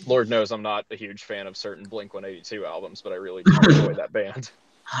 Lord knows I'm not a huge fan of certain Blink-182 albums, but I really do enjoy that band.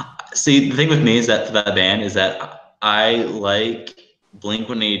 See, the thing with me is that for that band is that I like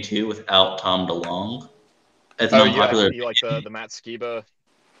Blink-182 without Tom DeLonge. It's not popular. You like the Matt Skiba?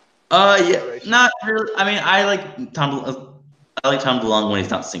 Yeah, not really. I mean, I like Tom DeLonge when he's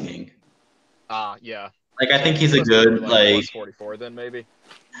not singing. Yeah. Like, I think he's a good like. +44 then maybe.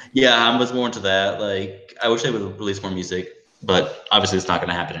 Yeah, I was more into that. Like, I wish they would release more music, but obviously it's not going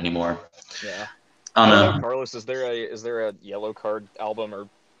to happen anymore. Yeah. I don't know. Carlos, is there a Yellow Card album or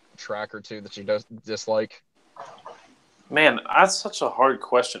track or two that you dislike? Man, that's such a hard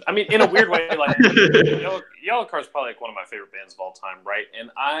question. I mean, in a weird way, like Yellow Card's probably like one of my favorite bands of all time, right?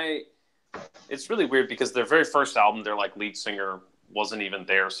 And it's really weird because their very first album, their like lead singer wasn't even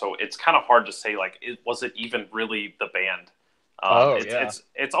there, so it's kind of hard to say like was it even really the band.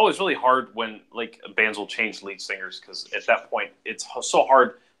 It's always really hard when like bands will change lead singers because at that point it's so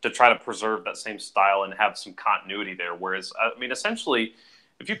hard to try to preserve that same style and have some continuity there. Whereas, I mean, essentially,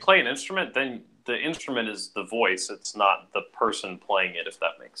 if you play an instrument, then the instrument is the voice. It's not the person playing it, if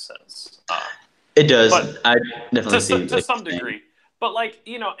that makes sense. It does. I definitely see to some degree. But like,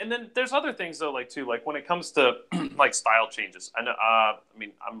 and then there's other things though, like too, like when it comes to like style changes. I know. I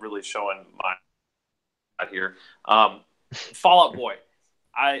mean, I'm really showing my here. Fall Out Boy.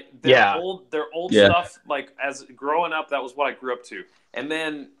 Their old stuff, like as growing up, that was what I grew up to. And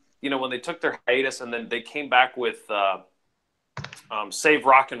then, when they took their hiatus and then they came back with Save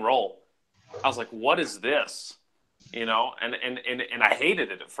Rock and Roll, I was like, what is this? And I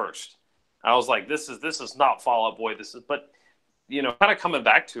hated it at first. I was like, this is not Fall Out Boy. But kind of coming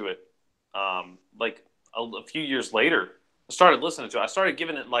back to it, like a few years later, I started listening to it. I started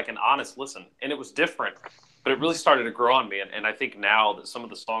giving it like an honest listen, and it was different. But it really started to grow on me, and I think now that some of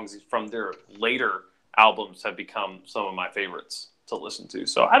the songs from their later albums have become some of my favorites to listen to.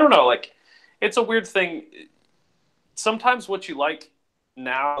 So I don't know, like it's a weird thing. Sometimes what you like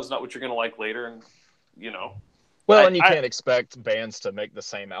now is not what you're going to like later, and Well, and you can't expect bands to make the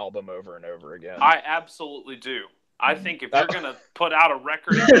same album over and over again. I absolutely do. I think if you're going to put out a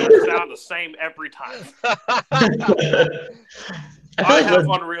record, it's going to sound the same every time. I have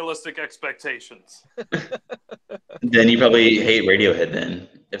unrealistic expectations. Then you probably hate Radiohead then,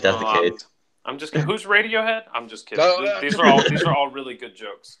 if that's the case. I'm just kidding. Who's Radiohead? I'm just kidding. These are all really good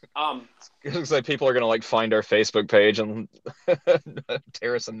jokes. It looks like people are gonna like find our Facebook page and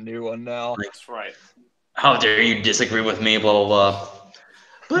tear us a new one now. That's right. How dare you disagree with me? Blah blah blah.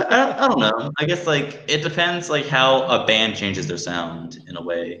 But I don't know. I guess like it depends like how a band changes their sound in a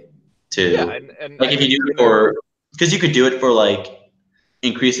way too. Yeah, and like if you do it for because you could do it for like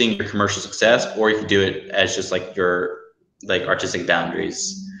increasing your commercial success, or you could do it as just like your like artistic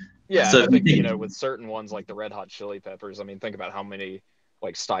boundaries. Yeah, so I think with certain ones like the Red Hot Chili Peppers, I mean, think about how many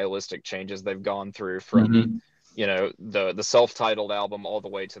like stylistic changes they've gone through from Mhm. you know the self-titled album all the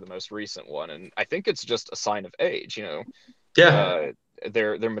way to the most recent one, and I think it's just a sign of age. Yeah. Uh,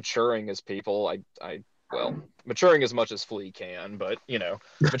 they're maturing as people. Well, maturing as much as Flea can, but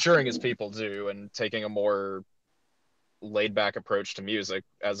maturing as people do, and taking a more laid back approach to music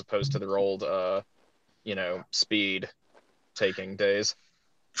as opposed to their old speed taking days.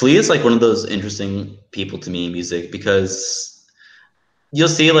 Flea is like one of those interesting people to me in music because you'll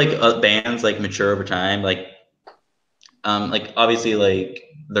see like bands like mature over time, like obviously like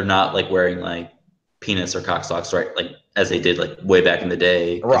they're not like wearing like penis or cock socks, right? Like as they did like way back in the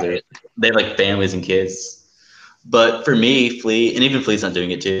day because Right. they have like families and kids. But for me, Flea, and even Flea's not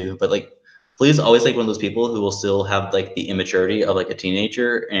doing it too, but like Flea's always like one of those people who will still have like the immaturity of like a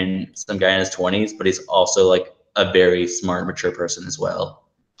teenager and some guy in his 20s, but he's also like a very smart, mature person as well.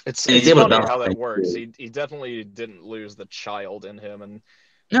 And he's It's able to funny balance how that things works. too. He definitely didn't lose the child in him, and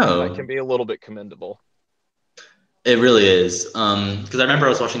that can No, be a little bit commendable. it really is. Because I remember I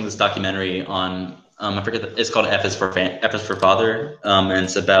was watching this documentary on I forget it's called F is for Father, and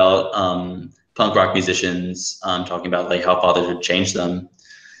it's about punk rock musicians talking about like how fathers would change them.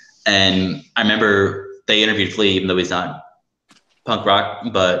 And I remember they interviewed Flea, even though he's not punk rock,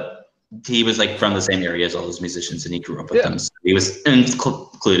 but he was like from the same area as all those musicians, and he grew up with Yeah, them. So he was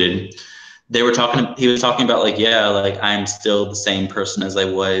included. They were talking. He was talking about like, yeah, like I'm still the same person as I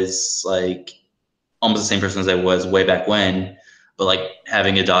was, like almost the same person as I was way back when. But like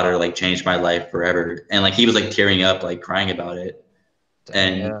having a daughter like changed my life forever, and like he was like tearing up, like crying about it. dang,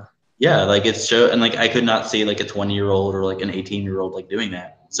 And yeah. yeah, like it's show, and like I could not see like a 20-year-old or like an 18-year-old like doing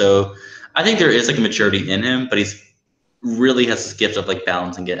that. So I think there is like a maturity in him, but he's really has this gift of like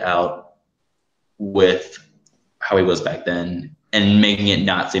balancing it out with how he was back then and making it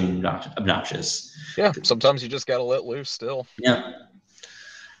not seem obnoxious. Yeah, sometimes you just gotta let loose still. Yeah,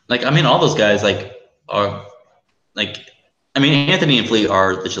 like I mean, all those guys like are like, I mean, Anthony and Flea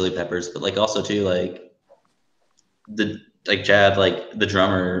are the Chili Peppers, but like also too like the like Chad, like the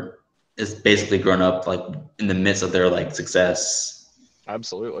drummer, is basically grown up like in the midst of their like success.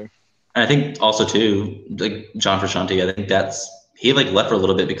 Absolutely. And I think also too, like John Frusciante, I think that's he like left for a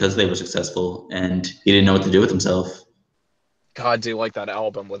little bit because they were successful and he didn't know what to do with himself. God, I do like that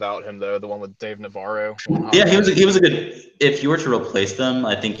album without him though, the one with Dave Navarro on Yeah, hi-hat. he was a good. If you were to replace them,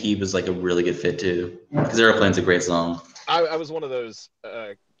 I think he was like a really good fit too. Because Airplane's a great song. I was one of those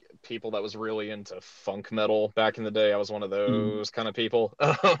people that was really into funk metal back in the day. I was one of those kind of people.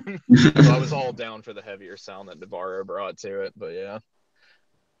 So I was all down for the heavier sound that Navarro brought to it. But yeah,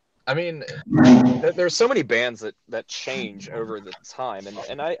 I mean, there's so many bands that change over the time,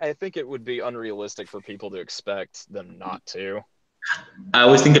 and I think it would be unrealistic for people to expect them not to. I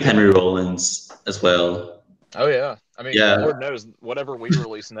always think of Henry Rollins as well. Oh yeah, I mean, Yeah, Lord knows whatever we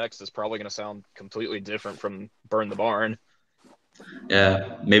release next is probably going to sound completely different from Burn the Barn.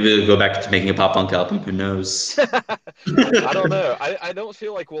 yeah. Maybe they'll go back to making a pop punk album. Who knows? I don't know. I don't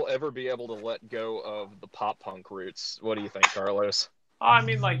feel like we'll ever be able to let go of the pop punk roots. What do you think, Carlos? I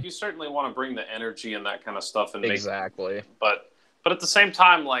mean, like you certainly want to bring the energy and that kind of stuff and make, Exactly. but at the same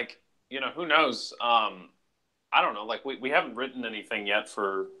time, like who knows? I don't know. Like we haven't written anything yet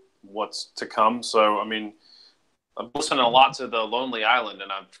for what's to come. So I mean, I'm listening a lot to the Lonely Island,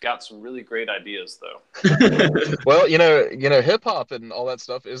 and I've got some really great ideas though. Well, hip hop and all that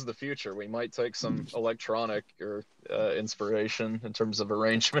stuff is the future. We might take some electronic or inspiration in terms of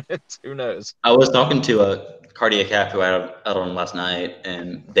arrangement. Who knows? I was talking to a Cardiac Cap who I had out on last night,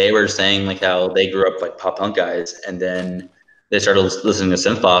 and they were saying like how they grew up like pop punk guys, and then they started listening to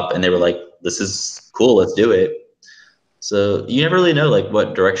synth pop, and they were like, "This is cool, let's do it." So you never really know like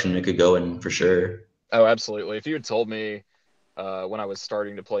what direction it could go in for sure. Oh, absolutely. If you had told me when I was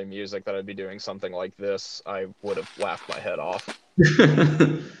starting to play music that I'd be doing something like this, I would have laughed my head off.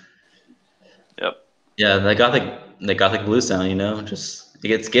 Yep. Yeah, the gothic blues sound, just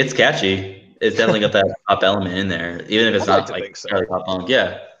it gets catchy. It's definitely got that pop element in there, even if it's I'd like not to like think so. entirely pop punk.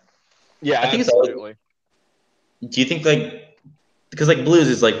 Yeah, Yeah, I think it's always. absolutely. Do you think like because like blues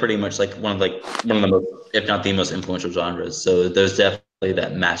is like pretty much like one of the most, if not the most influential genres. So there's definitely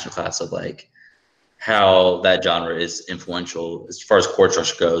that masterclass of like how that genre is influential as far as chord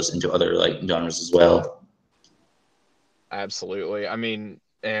structure goes into other like genres as well. Absolutely. I mean,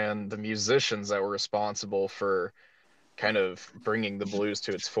 and the musicians that were responsible for kind of bringing the blues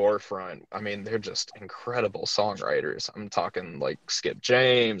to its forefront, I mean, they're just incredible songwriters. I'm talking like Skip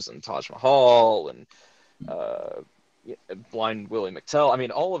James and Taj Mahal and Blind Willie McTell. I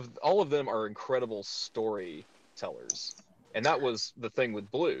mean, all of them are incredible storytellers. And that was the thing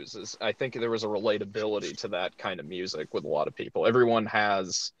with blues, is I think there was a relatability to that kind of music with a lot of people. Everyone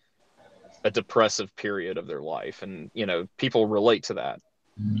has a depressive period of their life, and people relate to that.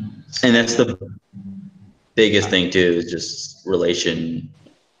 And that's the biggest thing too, is just relation.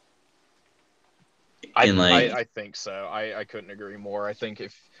 I think so. I couldn't agree more. I think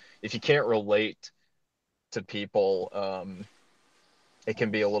if you can't relate to people, it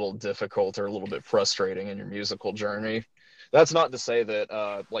can be a little difficult or a little bit frustrating in your musical journey. That's not to say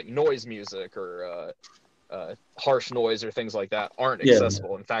that like noise music or harsh noise or things like that aren't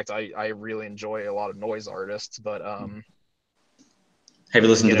accessible. In fact, I really enjoy a lot of noise artists, but have you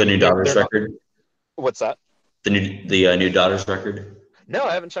listened to the new Daughters record? What's that? The new Daughters record? No,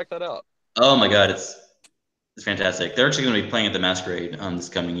 I haven't checked that out. Oh my god, it's fantastic. They're actually going to be playing at the Masquerade this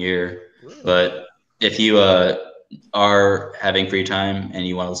coming year. Really? But if you are having free time and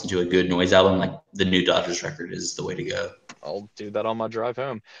you want to listen to a good noise album, like the new Daughters record is the way to go. I'll do that on my drive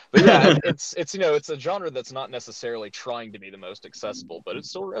home. But yeah, it's it's a genre that's not necessarily trying to be the most accessible, but it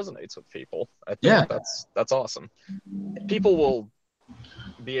still resonates with people. I think that's awesome. People will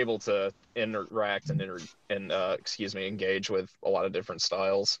be able to interact and engage with a lot of different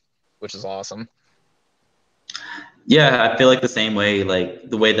styles, which is awesome. Yeah, I feel like the same way, like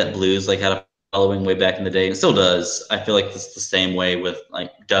the way that blues like had a following way back in the day, and still does. I feel like it's the same way with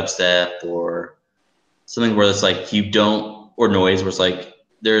like dubstep or something where it's like or noise, where it's like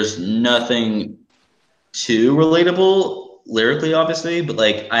there's nothing too relatable lyrically, obviously, but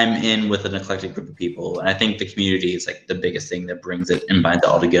like I'm in with an eclectic group of people, and I think the community is like the biggest thing that brings it and binds it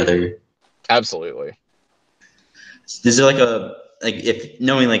all together. Absolutely. Is there if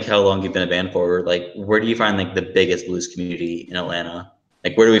knowing like how long you've been a band for, like where do you find like the biggest blues community in Atlanta?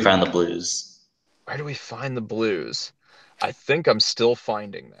 Like where do we find the blues? Where do we find the blues? I think I'm still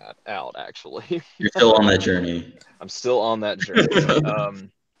finding that out, actually. You're still on that journey. I'm still on that journey.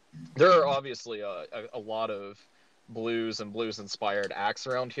 There are obviously a lot of blues and blues inspired acts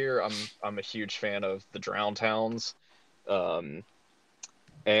around here. I'm a huge fan of the Drown Towns, and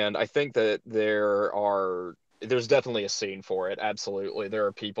I think that there's definitely a scene for it. Absolutely, there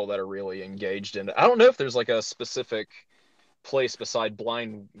are people that are really engaged in it. I don't know if there's like a specific place beside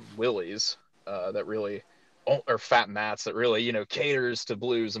Blind Willie's that really, or Fat Matt's, that really caters to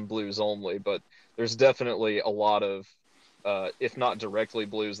blues and blues only. But there's definitely a lot of if not directly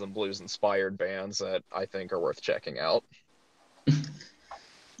blues, then blues inspired bands that I think are worth checking out.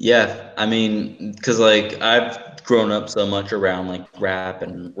 Yeah, I mean, because like I've grown up so much around like rap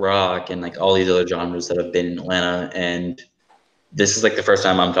and rock and like all these other genres that have been in Atlanta, and this is like the first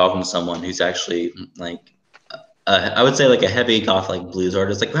time I'm talking to someone who's actually like I would say like a heavy gothic blues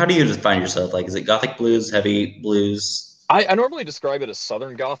artist. Like, how do you define yourself? Like, is it gothic blues, heavy blues? I normally describe it as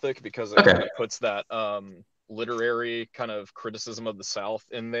Southern Gothic because it kind of puts that literary kind of criticism of the South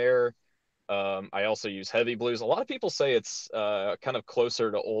in there. I also use heavy blues. A lot of people say it's kind of closer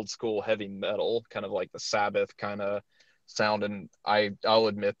to old school heavy metal, kind of like the Sabbath kind of sound. And I'll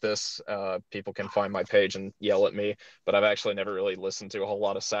admit this, people can find my page and yell at me, but I've actually never really listened to a whole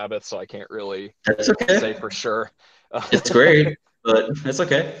lot of Sabbath, so I can't really say for sure. It's great, but it's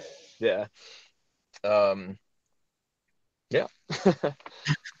okay. Yeah. Yeah.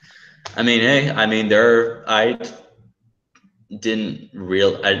 I mean, hey, I'm sure there's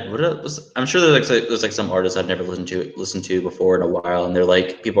like some artists I've never listened to before in a while, and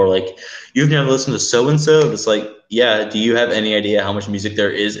people are like, you've never listened to so and so. It's like, yeah. Do you have any idea how much music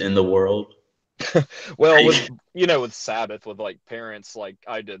there is in the world? Well, with Sabbath, with like parents like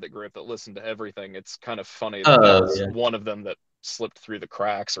I did that grew up that listened to everything, it's kind of funny that one of them that slipped through the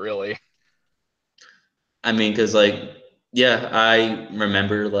cracks, really. I mean, because I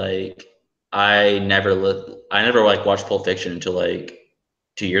remember like I never like watched Pulp Fiction until like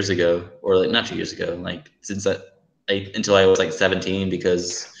 2 years ago, or like not 2 years ago, like until I was like 17,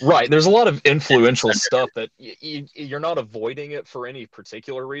 because right, there's a lot of influential stuff that you're not avoiding it for any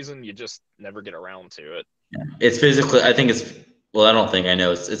particular reason, you just never get around to it. Yeah. It's physically, I think it's, well, I don't think I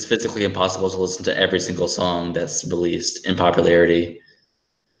know, it's physically impossible to listen to every single song that's released in popularity.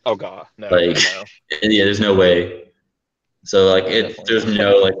 Oh god, no. Yeah, there's no way. So like there's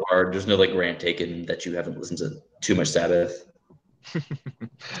no rant taken that you haven't listened to too much Sabbath.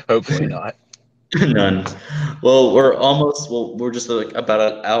 Hopefully not. None. Well, we're just like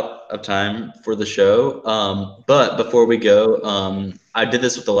about out of time for the show. But before we go, I did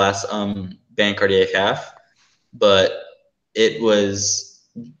this with the last band Cardiac Half, but it was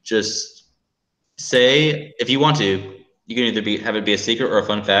just say, if you want to, you can either have it be a secret or a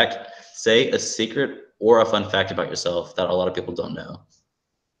fun fact. Say a secret or a fun fact about yourself that a lot of people don't know.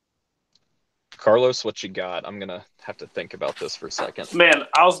 Carlos, what you got? I'm gonna have to think about this for a second. Man,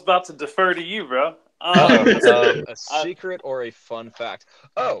 I was about to defer to you, bro. A secret or a fun fact?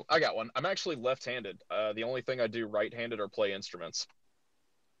 Oh, I got one. I'm actually left-handed. The only thing I do right-handed are play instruments.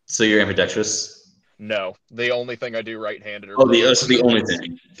 So you're ambidextrous? No, the only thing I do right-handed are that's the only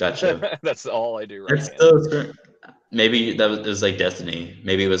thing. Gotcha. That's all I do That's right-handed. Maybe that was like destiny.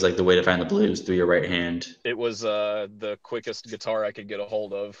 Maybe it was like the way to find the blues through your right hand. It was the quickest guitar I could get a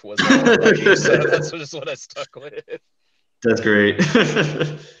hold of was Lucky, so that's just what I stuck with. That's great.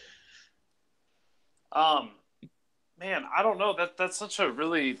 Man, I don't know. That's such a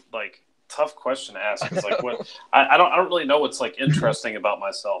really like tough question to ask. Because like what I don't really know what's like interesting about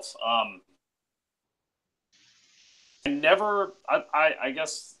myself. I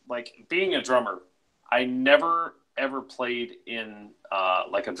guess like being a drummer, I never ever played in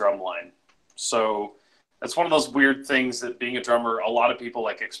like a drum line. So that's one of those weird things that being a drummer, a lot of people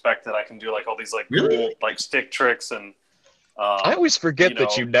like expect that I can do like all these like cool like stick tricks and. I always forget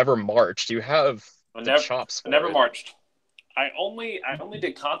that you never marched. You have the chops. I never marched. I only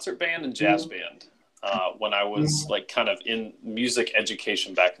did concert band and jazz band when I was like kind of in music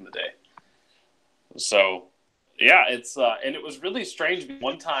education back in the day. So yeah, it's and it was really strange.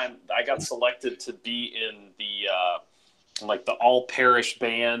 One time I got selected to be in the like the all parish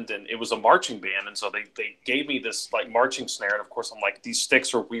band, and it was a marching band, and so they gave me this like marching snare, and of course I'm like, these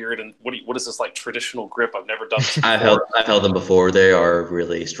sticks are weird, and what is this like traditional grip? I've never done this before. I've held them before. They are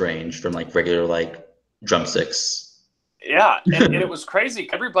really strange from like regular like drumsticks. Yeah, and it was crazy.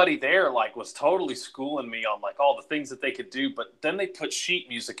 Everybody there like was totally schooling me on like all the things that they could do, but then they put sheet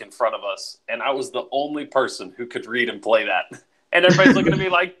music in front of us, and I was the only person who could read and play that. And everybody's looking at me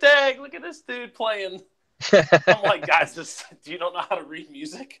like, dang, look at this dude playing. I'm like, guys, do you don't know how to read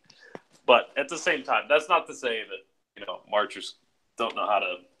music? But at the same time, that's not to say that, marchers don't know how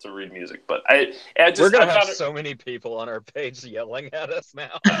to read music. But we're going to have so many people on our page yelling at us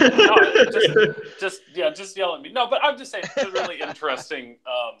now. just yell at me. No, but I'm just saying it's a really interesting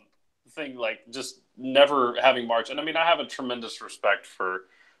thing, like just never having march. And I mean, I have a tremendous respect for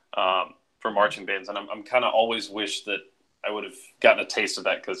marching bands, and I'm kind of always wish that I would have gotten a taste of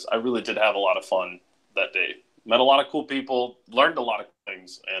that, because I really did have a lot of fun that day. Met a lot of cool people, learned a lot of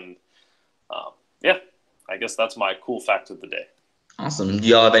things, and yeah, I guess that's my cool fact of the day. Awesome. Do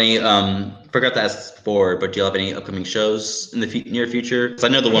y'all have any, forgot to ask this before, but do y'all have any upcoming shows in the near future? Because I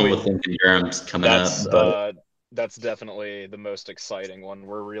know the one with Lincoln Durham's coming up. But... that's definitely the most exciting one.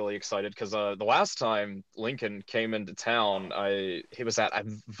 We're really excited because the last time Lincoln came into town, he was at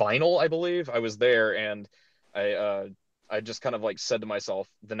Vinyl, I believe. I was there, and I just kind of like said to myself,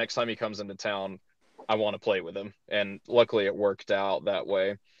 the next time he comes into town, I want to play with him. And luckily it worked out that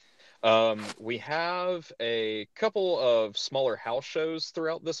way. We have a couple of smaller house shows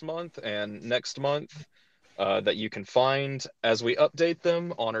throughout this month and next month that you can find as we update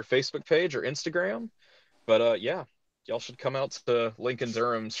them on our Facebook page or Instagram. But yeah, y'all should come out to Lincoln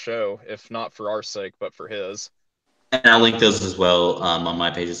Durham's show, if not for our sake, but for his. And I'll link those as well on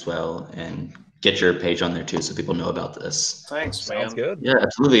my page as well, and get your page on there too, so people know about this. Thanks, man. Sounds good. Yeah,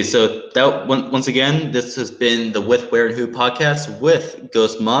 absolutely. So once again, this has been the With Where and Who podcast with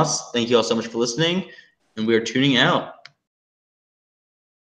Ghost Moss. Thank you all so much for listening, and we are tuning out.